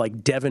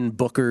with Devin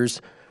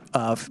Booker's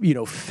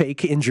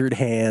fake injured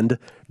hand,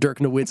 Dirk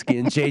Nowitzki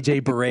and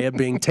J.J. Barea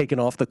being taken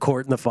off the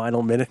court in the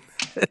final minute.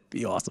 It'd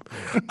be awesome.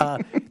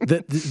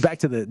 Back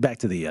to the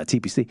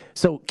TPC.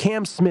 So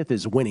Cam Smith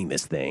is winning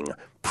this thing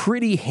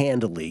pretty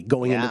handily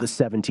going into the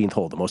 17th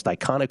hole, the most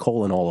iconic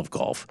hole in all of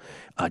golf,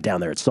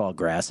 down there at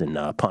Sawgrass in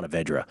Ponte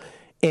Vedra.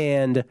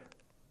 And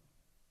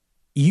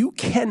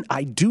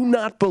I do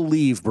not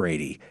believe,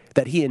 Brady,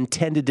 that he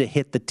intended to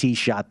hit the tee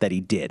shot that he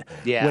did.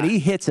 Yeah. When he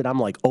hits it, I'm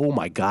like, oh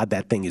my God,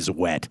 that thing is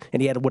wet.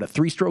 And he had, a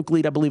 3-stroke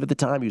lead, I believe, at the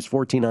time. He was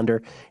 14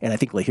 under, and I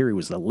think Lahiri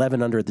was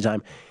 11 under at the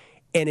time.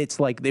 And it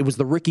was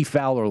the Ricky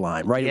Fowler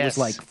line, right? Yes.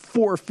 It was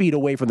 4 feet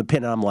away from the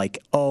pin, and I'm like,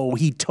 oh,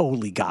 he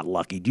totally got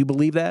lucky. Do you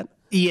believe that?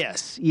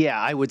 Yes. Yeah,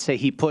 I would say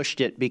he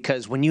pushed it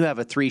because when you have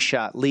a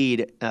 3-shot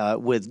lead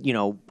with,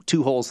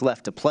 2 holes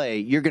left to play,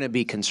 you're going to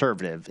be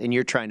conservative, and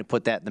you're trying to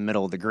put that in the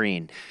middle of the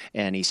green,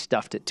 and he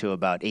stuffed it to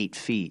about 8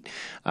 feet.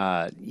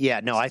 I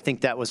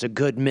think that was a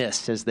good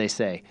miss, as they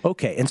say.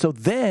 Okay, and so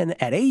then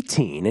at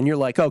 18, and you're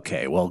like,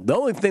 okay, well, the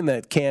only thing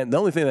that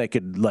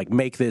could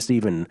make this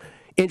even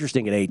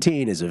interesting at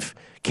 18 is if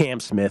Cam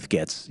Smith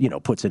gets,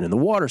 puts it in the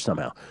water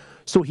somehow.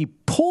 So he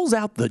pulls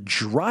out the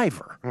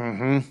driver.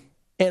 Mm-hmm.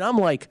 And I'm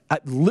like, I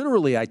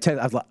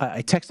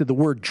texted the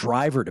word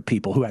driver to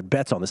people who had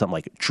bets on this. I'm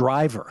like,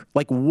 driver.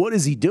 Like, what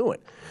is he doing?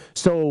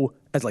 So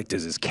I was like,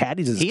 does his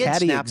caddy exist? He had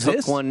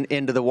snap-hooked one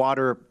into the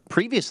water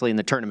previously in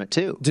the tournament,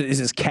 too. Is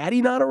his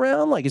caddy not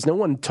around? Like, is no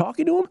one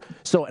talking to him?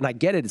 So, and I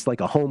get it. It's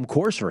like a home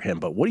course for him.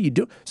 But what do you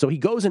do? So he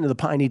goes into the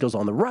Pine Needles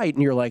on the right,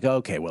 and you're like,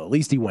 okay, well, at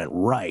least he went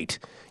right.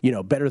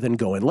 Better than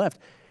going left.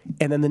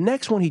 And then the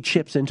next one, he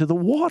chips into the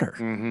water.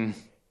 Mm-hmm.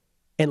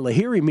 And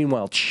Lahiri,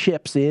 meanwhile,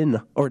 hits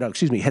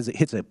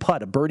a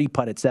birdie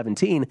putt at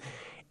 17,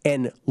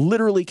 and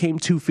literally came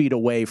 2 feet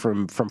away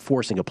from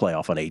forcing a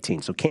playoff on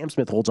 18. So Cam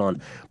Smith holds on.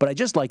 But I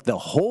just like the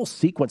whole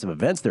sequence of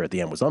events there at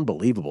the end was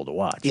unbelievable to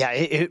watch. Yeah,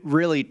 it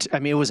really,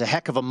 it was a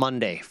heck of a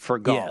Monday for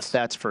golf, yes.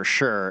 That's for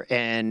sure.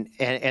 And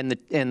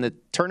the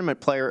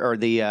tournament player, or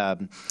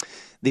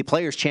the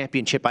Players'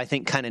 Championship, I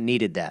think, kind of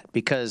needed that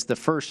because the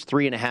first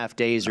 3.5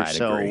 days or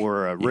so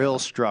were a real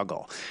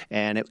struggle.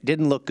 And it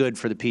didn't look good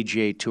for the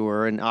PGA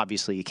Tour. And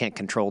obviously, you can't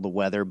control the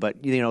weather. But,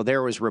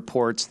 there was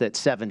reports that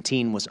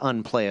 17 was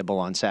unplayable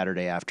on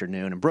Saturday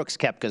afternoon. And Brooks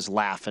Koepka's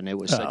laughing. It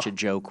was such a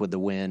joke with the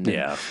wind.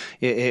 Yeah.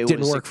 It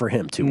didn't work for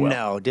him too well.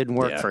 No, it didn't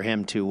work for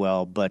him too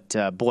well.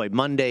 But, boy,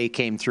 Monday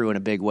came through in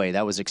a big way.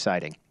 That was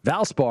exciting.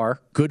 Valspar,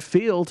 good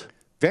field.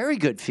 Very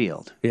good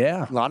field.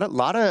 Yeah. A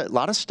lot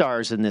of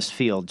stars in this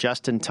field.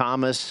 Justin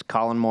Thomas,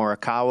 Colin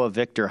Morikawa,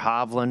 Victor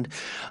Hovland.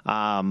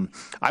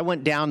 I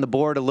went down the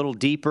board a little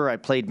deeper. I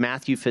played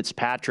Matthew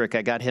Fitzpatrick.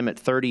 I got him at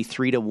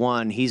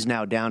 33-1. He's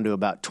now down to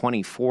about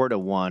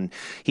 24-1.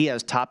 He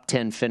has top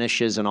 10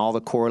 finishes in all the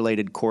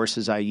correlated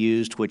courses I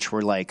used, which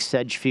were like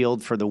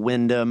Sedgefield for the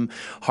Wyndham,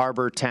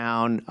 Harbor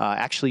Town,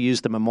 actually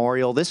used the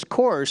Memorial. This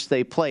course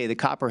they play, the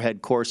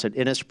Copperhead course at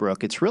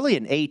Innisbrook, it's really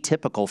an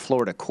atypical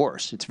Florida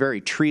course. It's very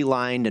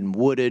tree-lined and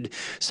wooded,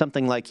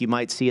 something like you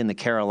might see in the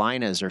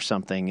Carolinas or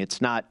something.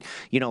 It's not,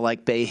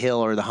 like Bay Hill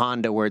or the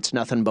Honda where it's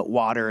nothing but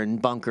water and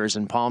bunkers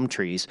and palm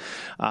trees.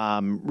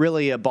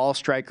 Really a ball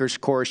striker's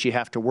course. You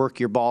have to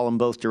work your ball in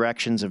both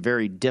directions, a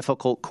very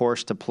difficult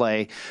course to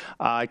play.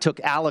 I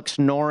took Alex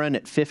Noren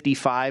at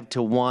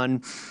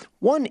 55-1.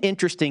 One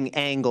interesting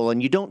angle,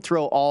 and you don't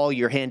throw all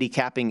your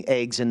handicapping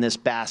eggs in this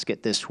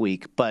basket this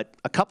week, but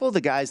a couple of the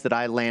guys that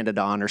I landed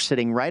on are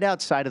sitting right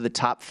outside of the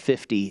top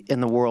 50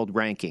 in the world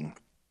ranking.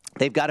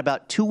 They've got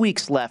about 2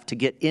 weeks left to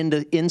get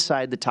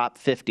inside the top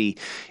 50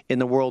 in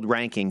the world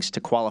rankings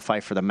to qualify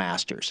for the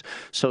Masters.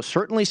 So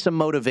certainly some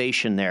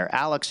motivation there.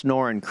 Alex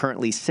Noren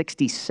currently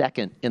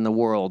 62nd in the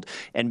world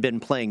and been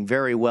playing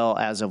very well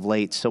as of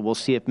late. So we'll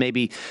see if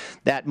maybe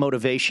that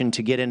motivation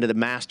to get into the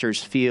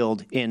Masters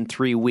field in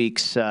 3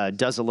 weeks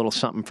does a little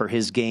something for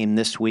his game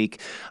this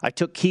week. I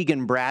took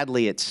Keegan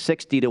Bradley at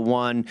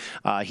 60-1.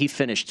 He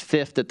finished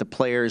 5th at the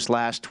Players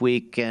last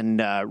week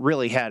and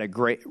really had a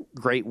great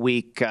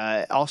week.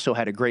 Also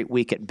had a great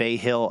week at Bay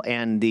Hill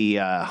and the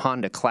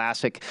Honda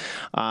Classic.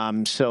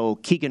 So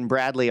Keegan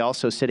Bradley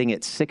also sitting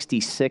at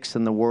 66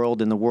 in the world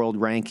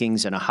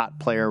rankings and a hot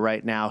player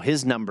right now.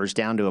 His number's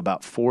down to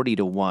about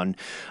 40-1.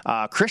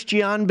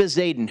 Christian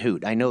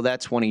Bezuidenhout, I know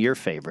that's one of your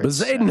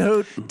favorites.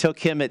 Bezuidenhout. Took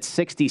him at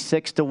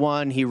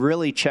 66-1. He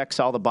really checks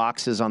all the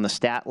boxes on the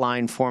stat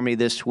line for me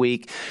this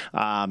week.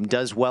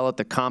 Does well at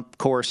the comp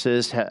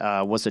courses.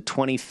 Was a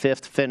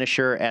 25th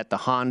finisher at the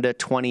Honda,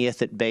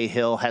 20th at Bay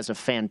Hill. Has a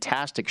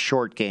fantastic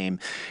short game,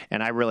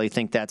 and I really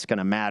think that's going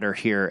to matter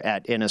here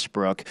at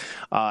Innisbrook.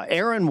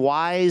 Aaron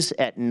Wise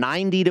at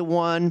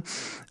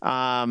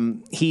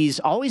 90-1.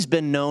 He's always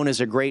been known as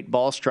a great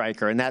ball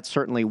striker, and that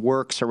certainly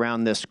works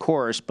around this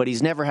course, but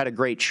he's never had a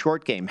great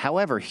short game.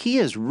 However, he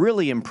has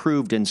really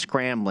improved in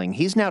scrambling.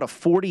 He's now to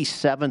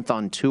 47th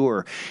on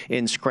tour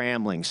in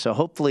scrambling, so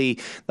hopefully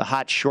the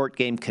hot short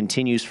game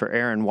continues for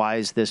Aaron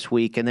Wise this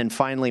week. And then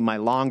finally, my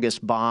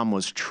longest bomb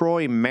was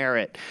Troy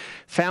Merritt.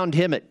 Found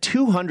him at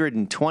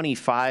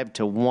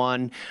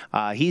 225-1.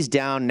 He's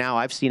down now.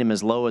 I've seen him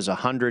as low as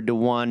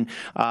 100-1,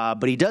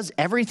 but he does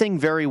everything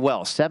very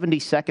well.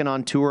 72nd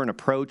on tour in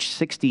approach,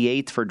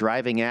 68th for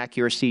driving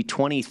accuracy,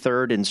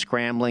 23rd in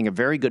scrambling, a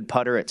very good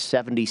putter at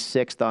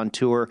 76th on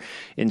tour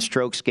in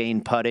strokes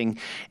gained putting.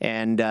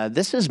 And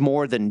this is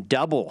more than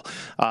double.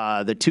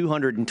 The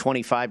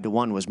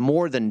 225-1 was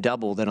more than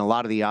double than a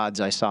lot of the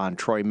odds I saw on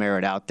Troy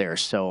Merritt out there.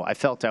 So I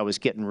felt I was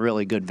getting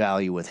really good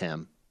value with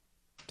him.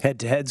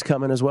 Head-to-heads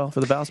coming as well for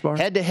the Valspar?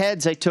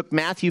 Head-to-heads, I took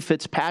Matthew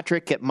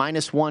Fitzpatrick at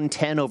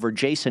 -110 over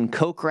Jason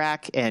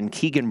Kokrak and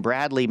Keegan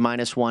Bradley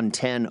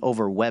 -110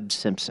 over Webb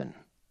Simpson.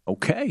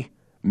 Okay.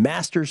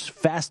 Masters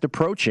fast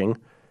approaching.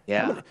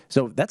 Yeah.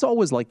 So that's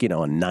always like, a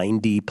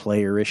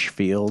 90-player-ish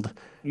field.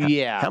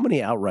 Yeah. How many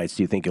outrights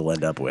do you think you'll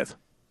end up with?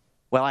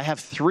 Well, I have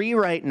 3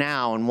 right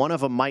now, and one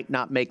of them might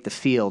not make the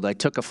field. I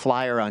took a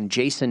flyer on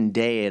Jason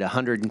Day at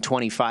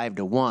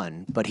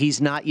 125-1, but he's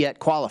not yet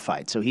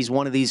qualified. So he's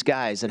one of these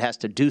guys that has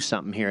to do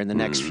something here in the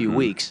next few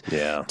weeks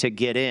to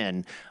get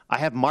in. I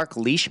have Mark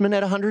Leishman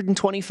at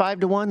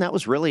 125-1. That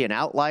was really an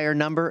outlier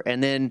number.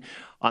 And then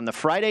on the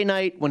Friday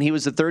night, when he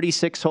was the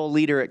 36-hole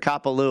leader at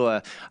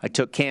Kapalua, I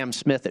took Cam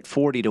Smith at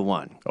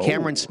 40-1. Oh.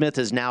 Cameron Smith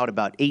is now at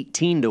about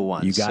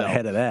 18-1. You got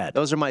ahead of that.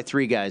 Those are my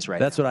three guys right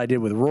That's now. what I did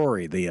with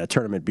Rory. The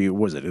tournament, it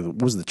was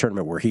the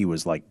tournament where he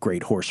was like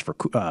great horse for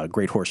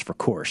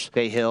course.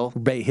 Bay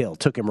Hill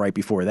took him right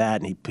before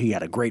that, and he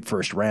had a great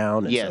first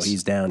round. And yes. So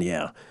he's down.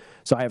 Yeah.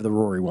 So I have the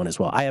Rory one as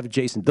well. I have a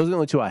Jason. Those are the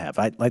only two I have.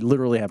 I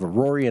literally have a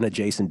Rory and a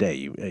Jason Day.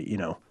 You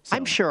know. So.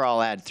 I'm sure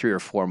I'll add 3 or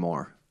 4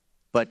 more.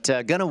 But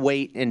going to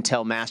wait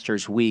until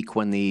Masters Week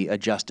when the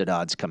adjusted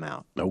odds come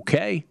out.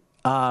 Okay.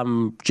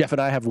 Jeff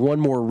and I have one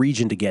more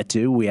region to get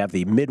to. We have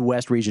the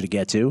Midwest region to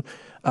get to.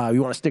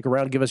 You want to stick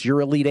around and give us your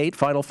Elite Eight,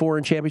 Final Four,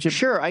 and Championship?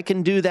 Sure, I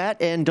can do that.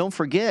 And don't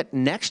forget,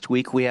 next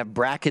week we have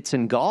brackets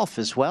in golf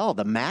as well.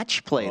 The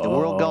match play, the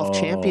World Golf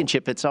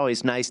Championship. It's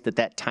always nice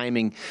that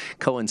timing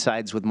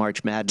coincides with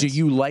March Madness. Do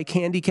you like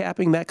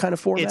handicapping that kind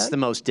of format? It's the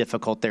most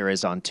difficult there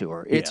is on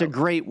tour. It's a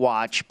great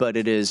watch, but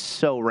it is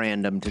so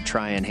random to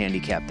try and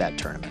handicap that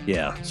tournament.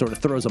 Yeah, sort of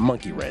throws a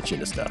monkey wrench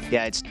into stuff.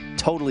 Yeah, it's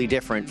totally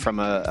different from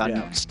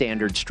a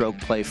standard stroke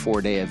play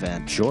 4-day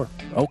event. Sure.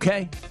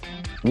 Okay.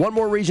 One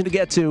more region to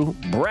get to,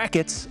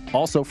 brackets,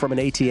 also from an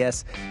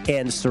ATS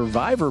and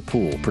survivor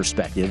pool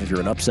perspective, if you're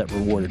an upset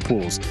rewarded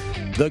pools.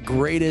 The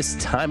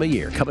greatest time of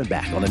year coming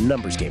back on a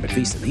numbers game at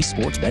VSiN, the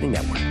Sports Betting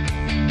Network.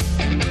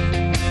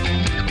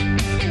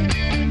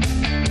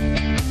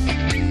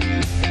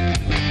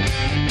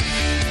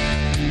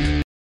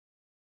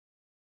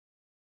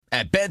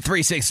 At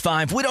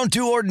Bet365, we don't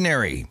do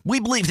ordinary. We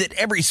believe that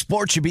every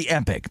sport should be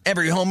epic.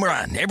 Every home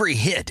run, every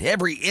hit,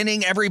 every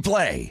inning, every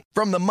play.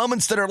 From the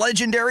moments that are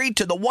legendary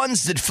to the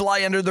ones that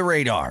fly under the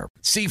radar.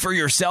 See for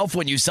yourself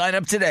when you sign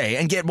up today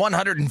and get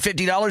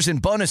 $150 in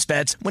bonus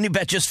bets when you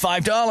bet just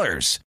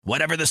 $5.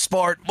 Whatever the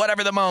sport,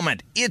 whatever the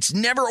moment, it's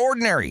never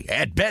ordinary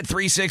at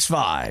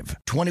Bet365.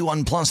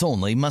 21 plus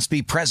only. Must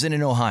be present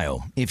in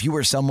Ohio. If you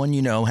or someone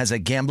you know has a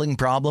gambling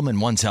problem and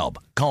wants help,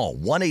 call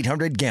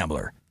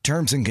 1-800-GAMBLER.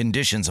 Terms and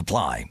conditions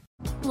apply.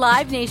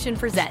 Live Nation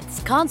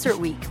presents Concert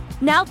Week.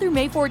 Now through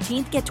May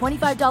 14th, get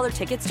 $25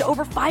 tickets to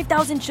over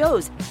 5,000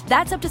 shows.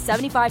 That's up to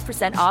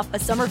 75% off a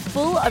summer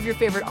full of your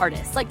favorite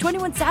artists like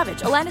 21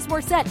 Savage, Alanis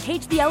Morissette,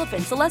 Cage the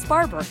Elephant, Celeste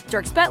Barber,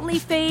 Dierks Bentley,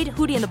 Fade,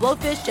 Hootie and the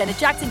Blowfish, Janet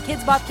Jackson,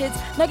 Kidz Bop Kids,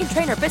 Meghan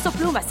Trainor, Peso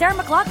Pluma, Sarah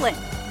McLachlan.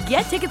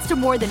 Get tickets to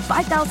more than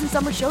 5,000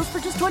 summer shows for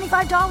just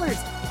 $25.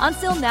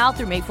 Until now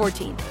through May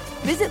 14th.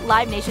 Visit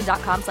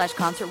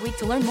LiveNation.com/Concert Week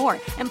to learn more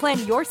and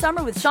plan your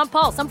summer with Sean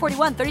Paul, Sum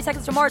 41, 30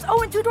 Seconds to Mars,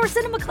 and Two Door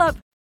Cinema Club.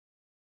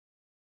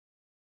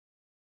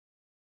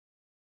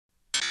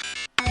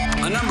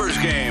 A numbers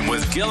game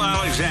with Gil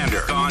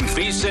Alexander on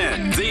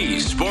VSiN,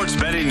 the Sports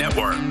Betting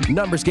Network.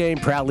 Numbers game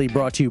proudly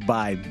brought to you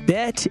by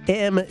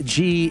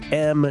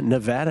BetMGM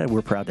Nevada.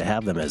 We're proud to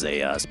have them as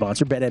a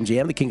sponsor.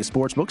 BetMGM, the king of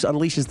sportsbooks,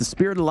 unleashes the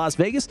spirit of Las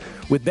Vegas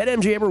with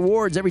BetMGM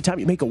rewards. Every time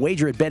you make a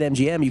wager at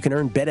BetMGM, you can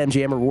earn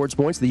BetMGM rewards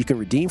points that you can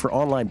redeem for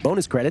online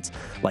bonus credits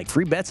like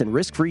free bets and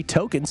risk-free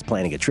tokens.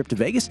 Planning a trip to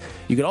Vegas?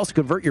 You can also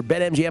convert your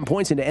BetMGM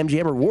points into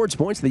MGM rewards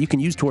points that you can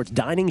use towards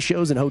dining,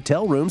 shows, and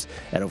hotel rooms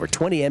at over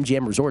 20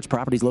 MGM resorts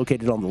properties located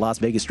on the Las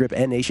Vegas Strip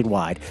and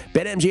nationwide.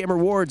 BetMGM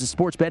Rewards is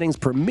sports betting's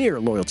premier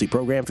loyalty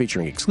program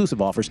featuring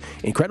exclusive offers,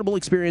 incredible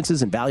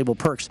experiences, and valuable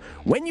perks.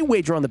 When you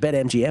wager on the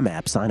BetMGM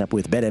app, sign up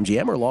with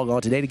BetMGM or log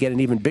on today to get an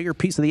even bigger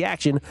piece of the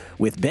action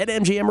with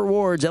BetMGM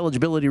Rewards.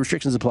 Eligibility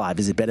restrictions apply.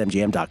 Visit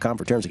BetMGM.com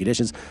for terms and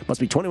conditions.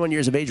 Must be 21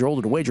 years of age or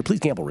older to wager.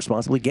 Please gamble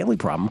responsibly. Gambling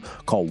problem?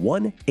 Call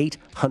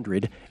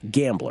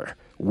 1-800-GAMBLER.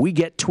 We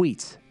get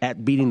tweets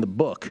at Beating the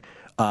Book.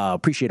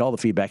 Appreciate all the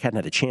feedback. Hadn't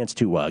had a chance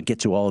to get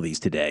to all of these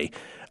today.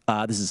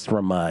 This is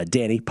from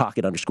Danny,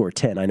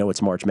 Pocket_10. I know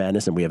it's March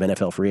Madness, and we have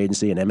NFL free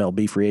agency and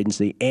MLB free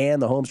agency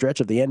and the home stretch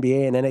of the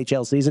NBA and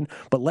NHL season.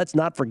 But let's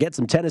not forget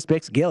some tennis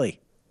picks. Gilly.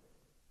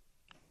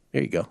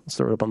 There you go. Let's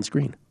throw it up on the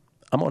screen.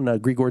 I'm on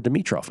Grigor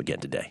Dimitrov again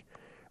today.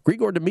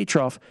 Grigor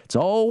Dimitrov, it's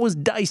always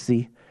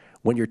dicey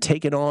when you're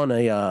taking on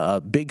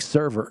a big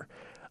server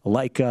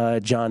like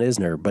John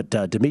Isner, but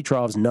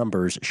Dimitrov's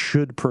numbers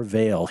should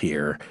prevail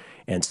here.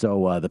 And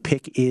so the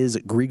pick is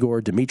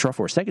Grigor Dimitrov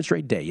for a second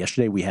straight day.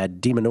 Yesterday we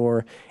had de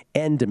Minaur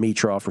and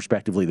Dimitrov,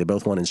 respectively. They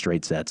both won in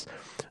straight sets.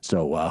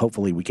 So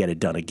hopefully we get it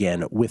done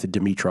again with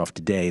Dimitrov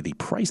today. The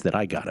price that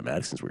I got him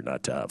at, since we're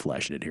not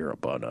flashing it here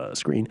up on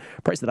screen,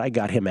 price that I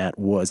got him at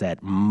was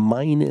at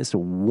minus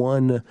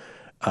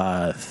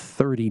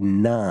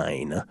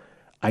 139.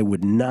 I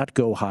would not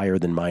go higher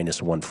than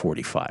minus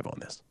 145 on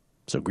this.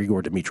 So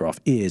Grigor Dimitrov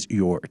is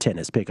your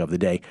tennis pick of the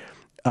day.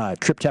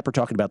 Trip Tepper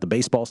talking about the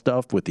baseball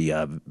stuff with the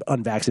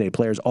unvaccinated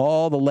players.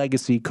 All the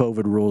legacy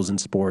COVID rules in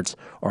sports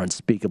are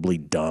unspeakably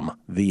dumb.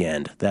 The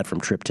end. That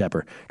from Trip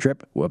Tepper.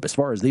 Trip, well, as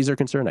far as these are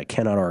concerned, I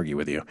cannot argue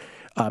with you.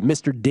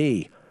 Mr.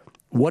 D,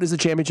 what is the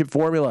championship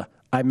formula?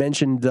 I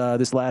mentioned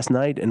this last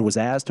night and was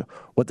asked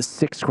what the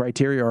 6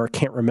 criteria are.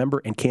 Can't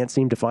remember and can't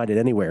seem to find it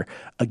anywhere.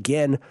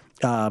 Again,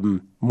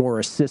 more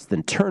assists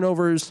than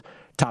turnovers,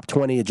 Top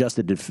 20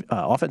 adjusted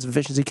offensive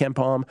efficiency,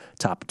 KenPom.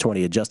 Top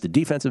 20 adjusted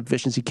defensive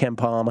efficiency,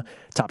 KenPom.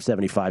 Top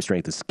 75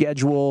 strength of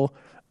schedule.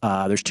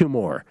 There's 2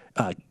 more.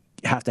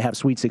 Have to have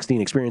Sweet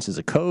 16 experience as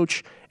a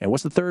coach. And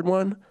what's the third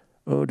one?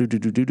 Or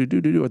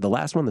the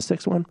last one, the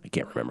 6th one? I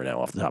can't remember now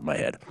off the top of my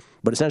head.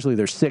 But essentially,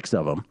 there's 6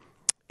 of them.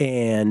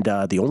 And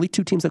the only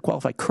 2 teams that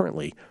qualify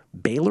currently,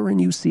 Baylor and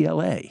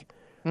UCLA.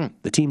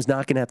 The teams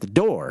knocking at the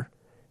door,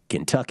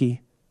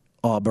 Kentucky,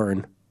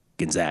 Auburn,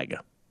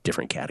 Gonzaga.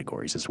 Different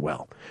categories as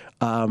well.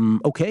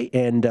 Okay,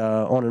 and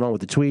on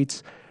with the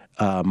tweets.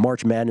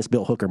 March Madness,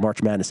 Bill Hooker,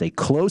 March Madness, a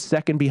close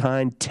second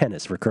behind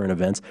tennis for current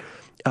events.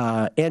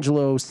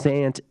 Angelo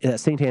St.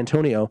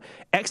 Antonio,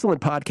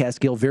 excellent podcast,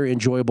 Gil, very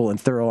enjoyable and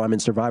thorough. I'm in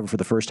Survivor for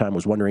the first time.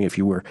 Was wondering if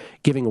you were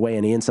giving away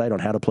any insight on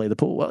how to play the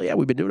pool. Well, yeah,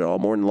 we've been doing it all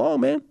morning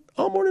long, man.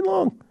 All morning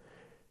long.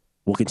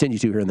 We'll continue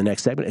to here in the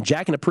next segment. And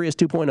Jack in a Prius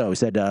 2.0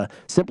 said,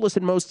 simplest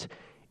and most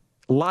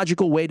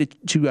logical way to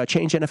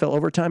change NFL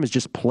overtime is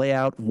just play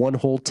out one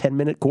whole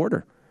 10-minute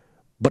quarter.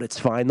 But it's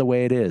fine the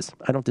way it is.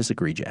 I don't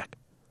disagree, Jack.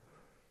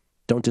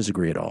 Don't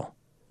disagree at all.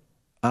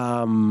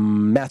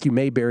 Matthew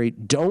Mayberry,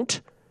 don't.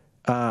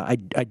 I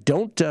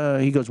don't.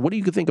 He goes, what do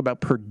you think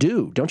about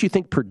Purdue? Don't you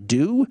think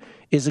Purdue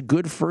is a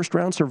good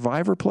first-round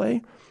Survivor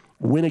play?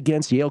 Win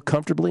against Yale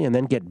comfortably and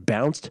then get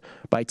bounced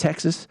by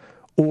Texas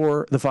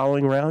or the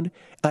following round?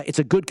 It's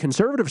a good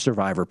conservative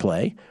Survivor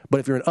play, but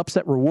if you're an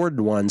upset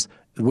rewarded ones,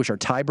 which are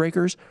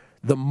tiebreakers,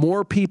 the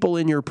more people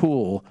in your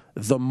pool,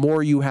 the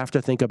more you have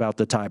to think about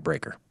the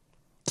tiebreaker.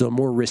 So the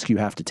more risk you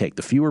have to take.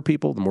 The fewer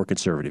people, the more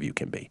conservative you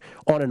can be.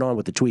 On and on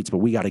with the tweets, but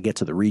we got to get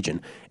to the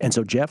region. And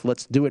so, Jeff,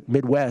 let's do it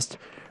Midwest.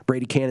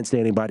 Brady Cannon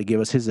standing by to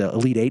give us his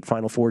Elite Eight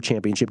Final Four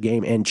championship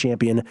game and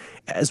champion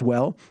as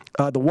well.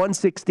 The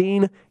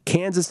 116,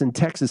 Kansas and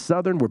Texas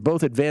Southern. We're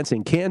both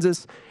advancing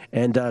Kansas.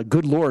 And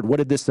good Lord, what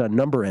did this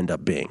number end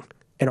up being?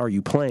 And are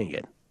you playing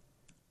it?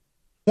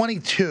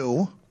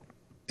 22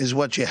 is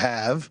what you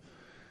have.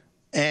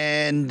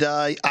 And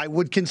I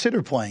would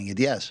consider playing it,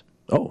 yes.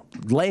 Oh,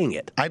 laying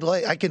it.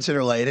 I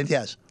consider laying it,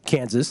 yes.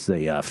 Kansas, the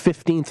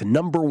 15th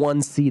number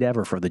 1 seed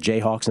ever for the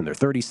Jayhawks in their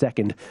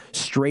 32nd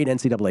straight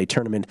NCAA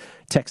tournament.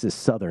 Texas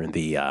Southern,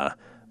 the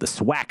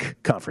SWAC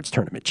Conference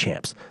Tournament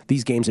champs.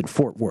 These games in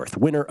Fort Worth.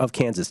 Winner of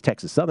Kansas,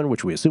 Texas Southern,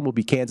 which we assume will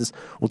be Kansas,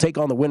 will take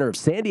on the winner of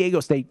San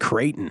Diego State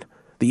Creighton,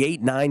 the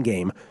 8-9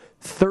 game.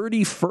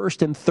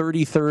 31st and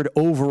 33rd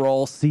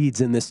overall seeds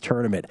in this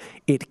tournament.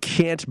 It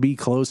can't be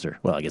closer.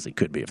 Well, I guess it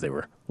could be if they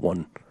were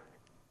one,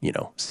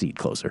 seed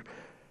closer.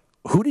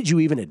 Who did you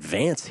even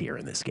advance here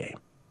in this game?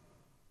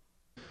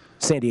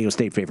 San Diego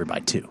State favored by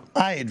 2.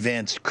 I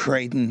advanced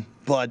Creighton,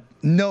 but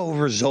no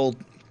result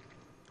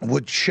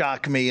would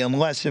shock me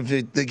unless if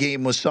the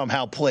game was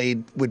somehow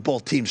played with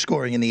both teams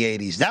scoring in the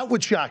 80s. That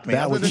would shock me.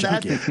 That would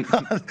shock you.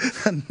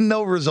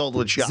 No result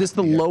would shock me. Is this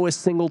the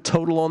lowest single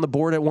total on the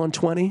board at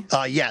 120?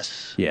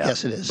 Yes. Yeah,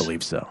 yes, it is. I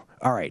believe so.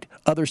 All right,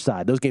 other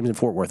side. Those games in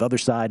Fort Worth. Other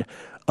side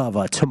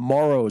of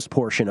tomorrow's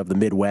portion of the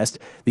Midwest.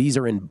 These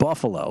are in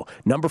Buffalo.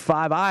 Number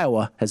 5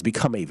 Iowa has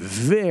become a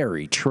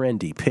very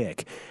trendy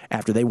pick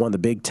after they won the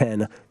Big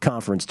Ten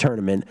Conference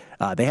Tournament.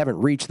 They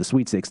haven't reached the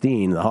Sweet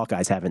 16. The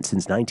Hawkeyes haven't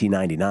since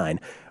 1999.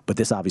 But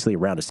this obviously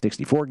around a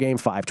 64 game,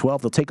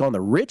 5-12. They'll take on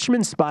the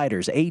Richmond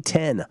Spiders,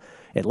 A10,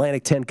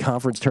 Atlantic 10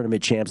 Conference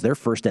Tournament champs. Their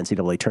first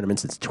NCAA tournament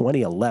since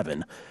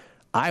 2011.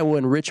 Iowa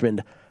and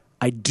Richmond.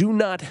 I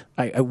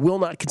will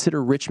not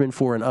consider Richmond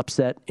for an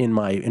upset in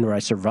my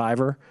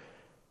Survivor.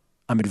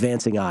 I'm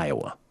advancing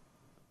Iowa.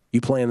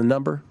 You playing the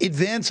number?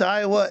 Advance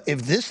Iowa.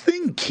 If this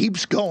thing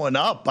keeps going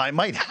up, I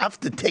might have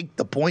to take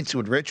the points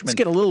with Richmond. It's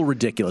getting a little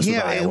ridiculous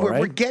with Iowa,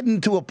 we're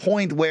getting to a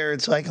point where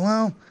it's like,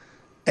 well,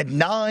 at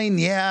 9,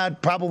 yeah,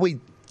 I'd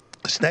probably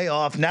stay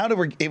off. Now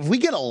that if we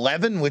get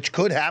 11, which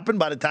could happen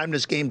by the time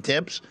this game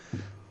tips,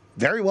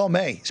 very well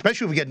may.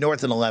 Especially if we get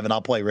north in 11,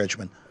 I'll play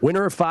Richmond.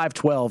 Winner of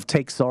 5-12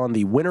 takes on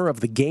the winner of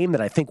the game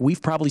that I think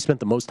we've probably spent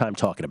the most time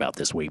talking about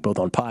this week, both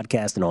on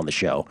podcast and on the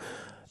show.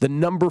 The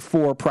number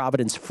 4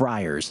 Providence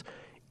Friars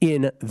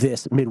in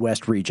this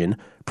Midwest region.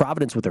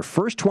 Providence with their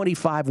first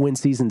 25-win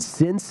season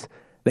since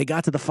they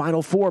got to the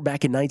Final Four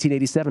back in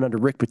 1987 under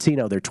Rick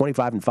Pitino. They're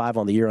 25-5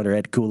 on the year under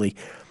Ed Cooley.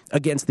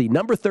 Against the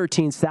number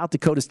 13 South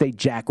Dakota State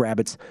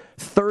Jackrabbits,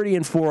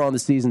 30-4 on the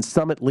season,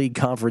 Summit League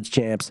Conference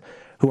champs,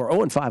 who are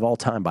 0-5 all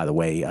time, by the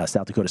way.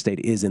 South Dakota State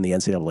is in the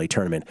NCAA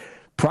tournament.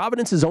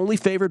 Providence is only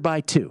favored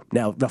by 2.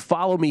 Now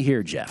follow me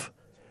here, Jeff.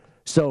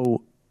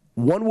 So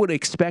one would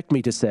expect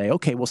me to say,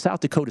 okay, well,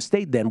 South Dakota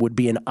State then would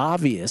be an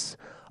obvious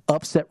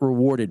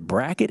upset-rewarded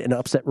bracket and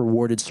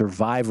upset-rewarded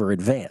Survivor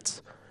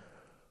advance.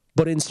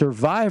 But in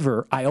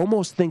Survivor, I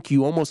almost think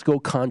you almost go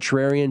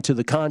contrarian to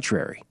the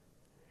contrary.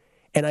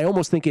 And I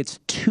almost think it's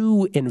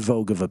too in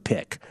vogue of a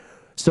pick.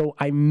 So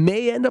I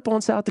may end up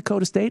on South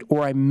Dakota State,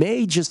 or I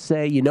may just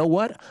say, you know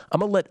what?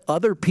 I'm going to let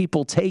other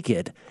people take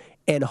it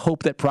and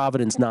hope that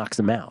Providence knocks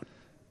them out.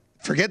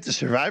 Forget the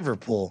Survivor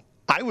pool.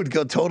 I would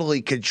go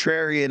totally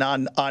contrarian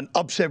on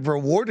upset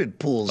rewarded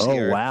pools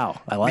here. Oh,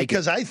 wow. I like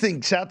because it. I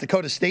think South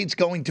Dakota State's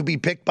going to be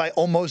picked by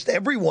almost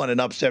everyone in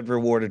upset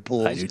rewarded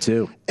pools. I do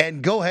too.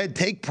 And go ahead,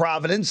 take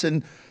Providence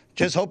and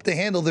just hope to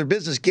handle their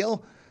business.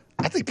 Gil,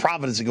 I think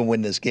Providence is going to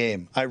win this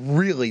game. I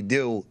really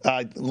do.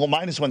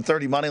 Minus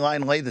 130 money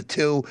line, lay the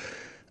 2.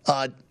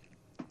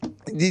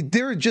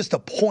 They're just a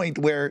point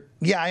where,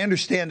 I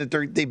understand that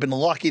they've been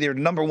lucky. They're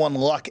number 1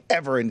 luck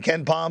ever in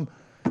Ken Palm.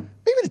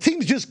 Maybe the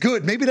team's just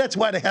good. Maybe that's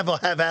why they have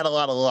had a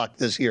lot of luck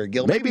this year,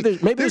 Gil. Maybe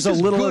there's a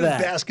little of that.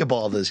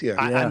 Basketball this year.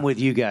 I'm with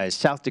you guys.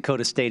 South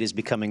Dakota State is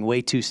becoming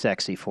way too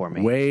sexy for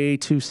me. Way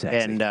too sexy.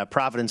 And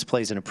Providence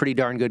plays in a pretty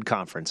darn good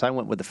conference. I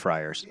went with the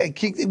Friars.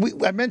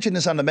 I mentioned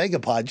this on the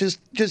Megapod.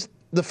 Just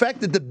the fact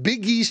that the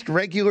Big East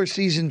regular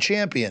season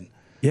champion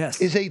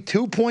is a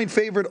 2-point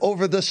favorite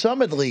over the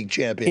Summit League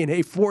champion. In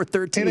a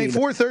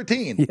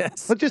 4-13.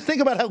 Yes. But just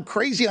think about how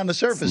crazy on the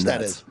surface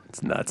that is.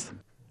 It's nuts.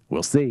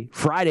 We'll see.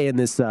 Friday in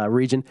this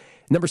region,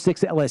 number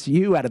 6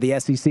 LSU out of the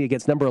SEC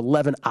against number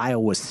 11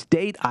 Iowa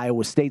State.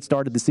 Iowa State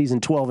started the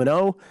season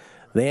 12-0.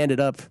 They ended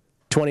up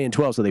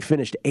 20-12, so they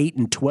finished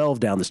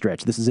 8-12 down the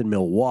stretch. This is in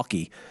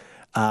Milwaukee.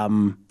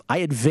 I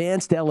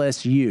advanced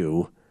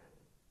LSU,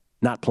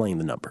 not playing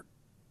the number.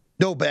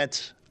 No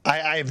bets.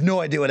 I have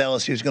no idea what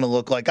LSU is going to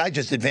look like. I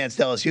just advanced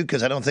LSU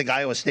because I don't think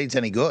Iowa State's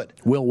any good.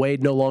 Will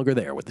Wade no longer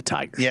there with the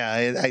Tigers.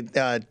 Yeah,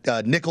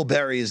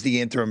 Nickelberry is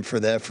the interim for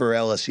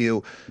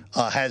LSU.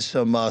 Has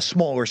some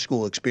smaller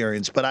school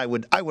experience, but I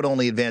would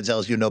only advance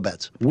LSU, no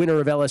bets. Winner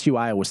of LSU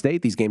Iowa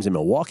State. These games in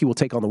Milwaukee will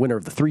take on the winner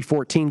of the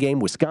 3-14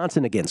 game,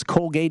 Wisconsin against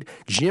Colgate.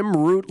 Jim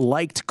Root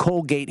liked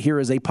Colgate here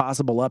as a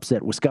possible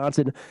upset.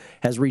 Wisconsin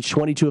has reached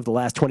 22 of the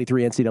last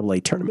 23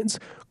 NCAA tournaments.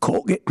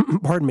 Colgate,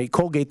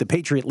 the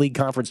Patriot League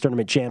Conference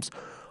Tournament champions.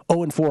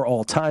 0-4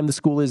 all time. The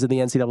school is in the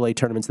NCAA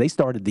tournaments. They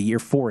started the year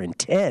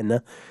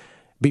 4-10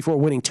 before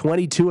winning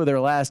 22 of their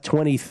last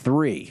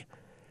 23.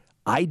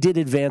 I did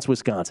advance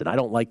Wisconsin. I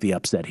don't like the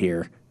upset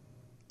here.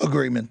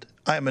 Agreement.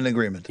 I am in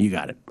agreement. You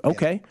got it.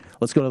 Okay. Yeah.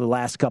 Let's go to the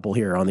last couple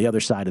here on the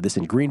other side of this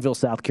in Greenville,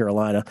 South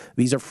Carolina.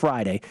 These are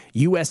Friday.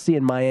 USC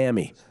and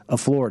Miami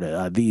of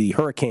Florida. The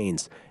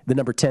Hurricanes, the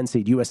number 10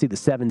 seed. USC, the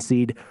 7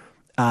 seed.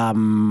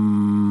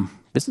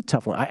 This is a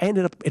tough one. I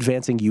ended up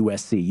advancing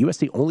USC.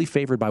 USC only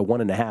favored by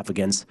 1.5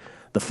 against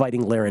the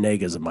Fighting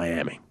Larrañagas of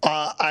Miami.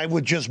 I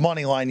would just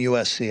money line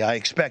USC. I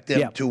expect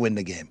them to win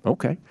the game.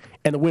 Okay.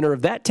 And the winner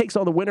of that takes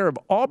on the winner of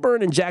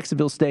Auburn and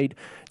Jacksonville State,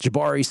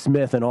 Jabari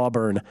Smith and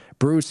Auburn.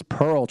 Bruce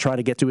Pearl trying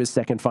to get to his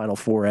second Final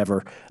Four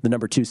ever, the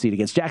number 2 seed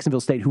against Jacksonville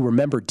State, who,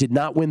 remember, did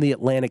not win the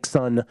Atlantic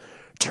Sun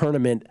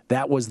tournament.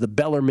 That was the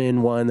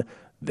Bellarmine one.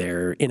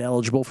 They're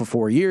ineligible for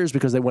 4 years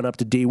because they went up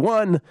to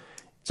D1.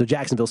 So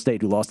Jacksonville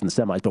State, who lost in the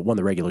semis but won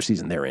the regular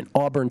season, they're in.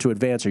 Auburn to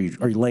advance. Are you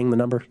laying the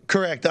number?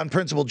 Correct. On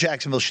principle,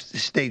 Jacksonville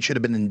State should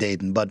have been in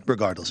Dayton, but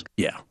regardless.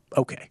 Yeah.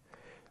 Okay.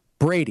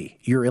 Brady,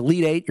 your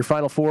Elite Eight, your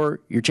Final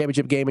Four, your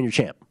championship game, and your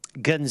champ.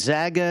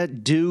 Gonzaga,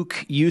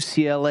 Duke,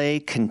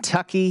 UCLA,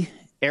 Kentucky,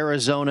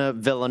 Arizona,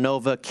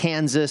 Villanova,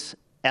 Kansas,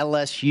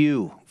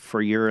 LSU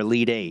for your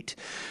Elite Eight.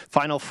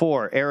 Final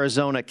Four,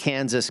 Arizona,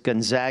 Kansas,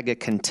 Gonzaga,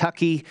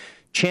 Kentucky.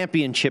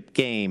 Championship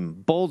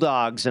game,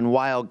 Bulldogs and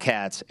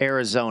Wildcats.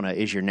 Arizona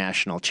is your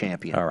national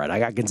champion. All right, I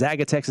got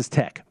Gonzaga, Texas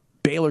Tech,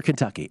 Baylor,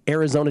 Kentucky,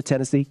 Arizona,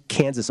 Tennessee,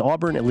 Kansas,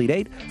 Auburn, Elite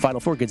Eight. Final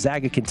Four,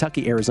 Gonzaga,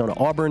 Kentucky, Arizona,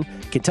 Auburn.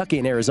 Kentucky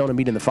and Arizona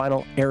meet in the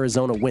final.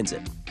 Arizona wins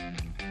it.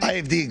 I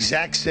have the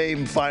exact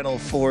same Final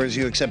Four as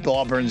you, except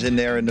Auburn's in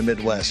there in the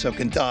Midwest. So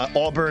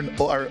Auburn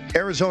or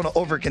Arizona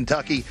over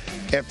Kentucky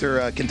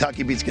after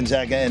Kentucky beats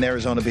Gonzaga and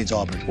Arizona beats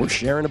Auburn. We're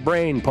sharing a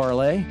brain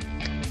parlay.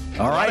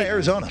 All right,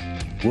 Arizona.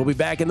 We'll be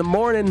back in the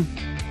morning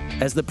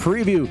as the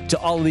preview to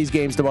all of these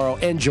games tomorrow.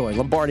 Enjoy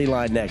Lombardi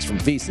Line next from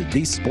VSiN,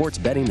 the Sports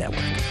Betting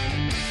Network.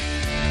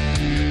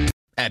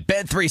 At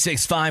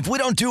Bet365, we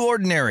don't do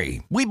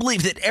ordinary. We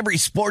believe that every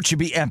sport should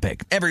be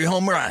epic. Every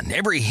home run,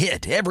 every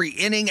hit, every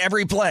inning,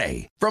 every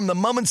play. From the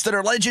moments that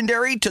are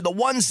legendary to the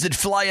ones that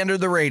fly under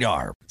the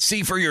radar.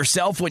 See for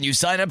yourself when you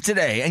sign up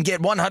today and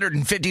get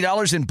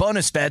 $150 in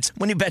bonus bets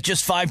when you bet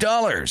just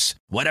 $5.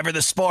 Whatever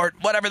the sport,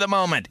 whatever the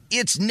moment,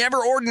 it's never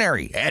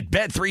ordinary at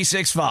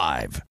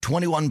Bet365.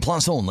 21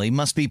 plus only.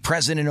 Must be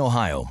present in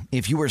Ohio.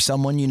 If you or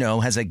someone you know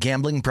has a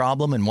gambling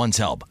problem and wants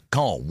help,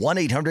 call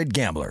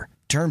 1-800-GAMBLER.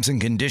 Terms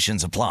and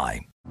conditions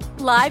apply.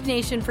 Live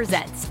Nation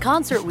presents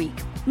Concert Week.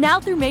 Now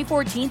through May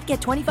 14th,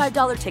 get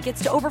 $25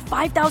 tickets to over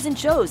 5,000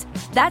 shows.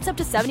 That's up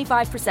to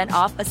 75%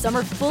 off a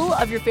summer full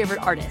of your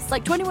favorite artists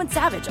like 21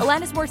 Savage,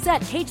 Alanis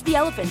Morissette, Cage the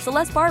Elephant,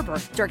 Celeste Barber,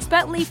 Dierks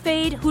Bentley,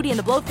 Fade, Hootie and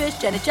the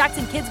Blowfish, Janet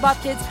Jackson, Kids Bop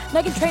Kids,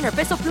 Meghan Trainor,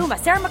 Bissell Pluma,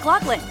 Sarah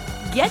McLachlan.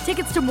 Get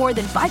tickets to more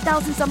than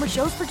 5,000 summer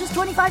shows for just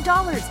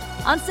 $25.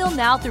 Until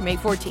now through May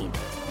 14th.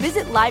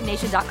 Visit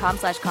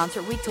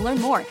LiveNation.com/Concert Week to learn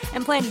more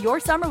and plan your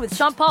summer with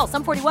Sean Paul,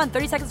 Sum 41,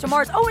 30 Seconds to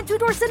Mars, and Two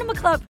Door Cinema Club.